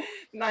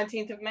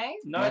 19th of May.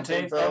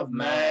 19th of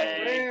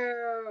May.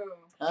 Woo.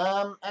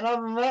 And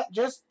other than that,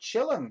 just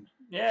chilling.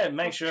 Yeah,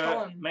 What's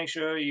going? make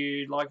sure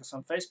you like us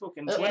on Facebook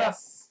and Twitter.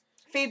 Yes.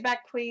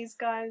 Feedback, please,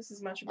 guys.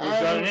 Is much We've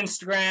appreciated. got an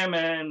Instagram,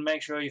 and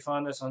make sure you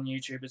find us on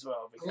YouTube as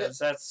well, because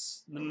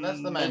that's the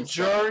main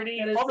majority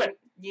That is of it.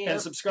 Yeah.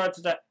 And subscribe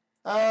to that.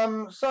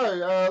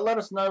 So let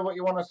us know what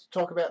you want us to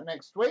talk about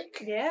next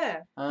week.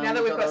 Yeah. Now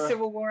that we've got a-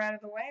 Civil War out of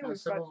the way, we've got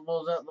Civil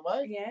War's out of the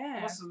way.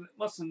 yeah.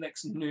 What's the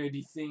next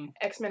nerdy thing?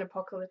 X-Men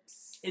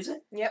Apocalypse. Is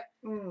it? Yep.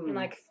 Hmm. In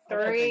like I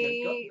don't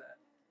think I've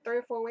three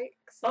or 4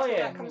 weeks. Oh, until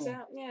yeah. That comes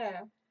out. Yeah. got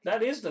that.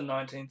 That is the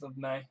 19th of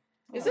May.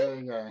 Is There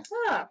you go.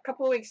 Ah, a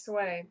couple of weeks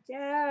away.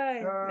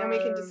 Yay. Then we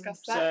can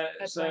discuss that.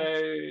 at So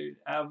length.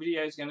 our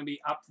video is going to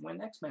be up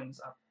when X-Men's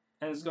up,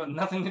 and it's got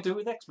nothing to do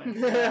with X-Men.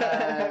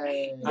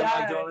 Yay.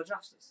 Unlike Dawn of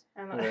Justice.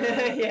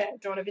 Yeah,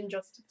 Dawn of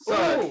Injustice.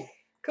 So-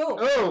 Cool.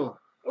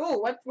 Oh,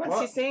 What's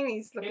What? he seeing?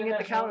 He's looking at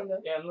the calendar.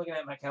 Yeah, I'm looking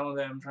at my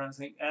calendar. I'm trying to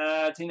think.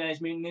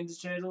 Teenage Mutant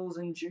Ninja Turtles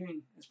in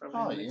June is probably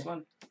Oh, the next yeah.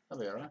 one.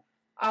 that'll be alright.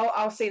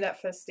 I'll see that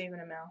for Stephen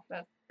and Mel.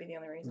 That'd be the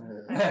only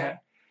reason.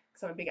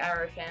 Because I'm a big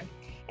Arrow fan.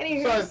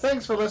 Anywho, So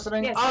thanks for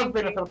listening. Yes, I've thank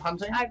been a you. Philip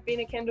Hunting. I've been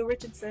a Kendall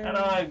Richardson. And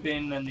I've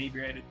been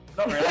inebriated.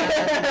 Not really.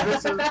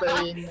 This has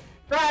been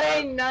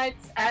Friday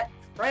nights at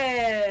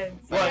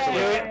Fred's. What?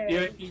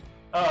 Yay. You,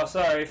 oh,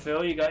 sorry,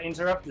 Phil. You got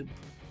interrupted.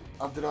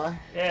 did I?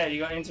 Yeah, you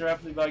got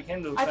interrupted by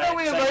Kendall. I thought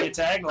we were Say both-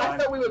 your tagline. I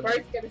thought we were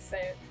both going to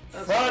say it.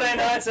 Friday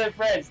nights at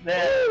Fred's.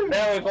 There.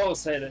 Now we've all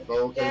said it.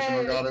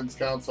 Vocational Yay. Guidance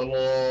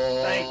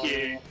Counselor. Thank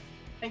you.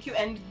 Thank you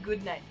and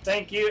good night.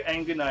 Thank you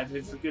and good night.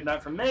 It's a good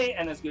night from me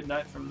and it's a good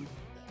night from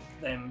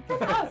them.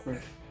 Us.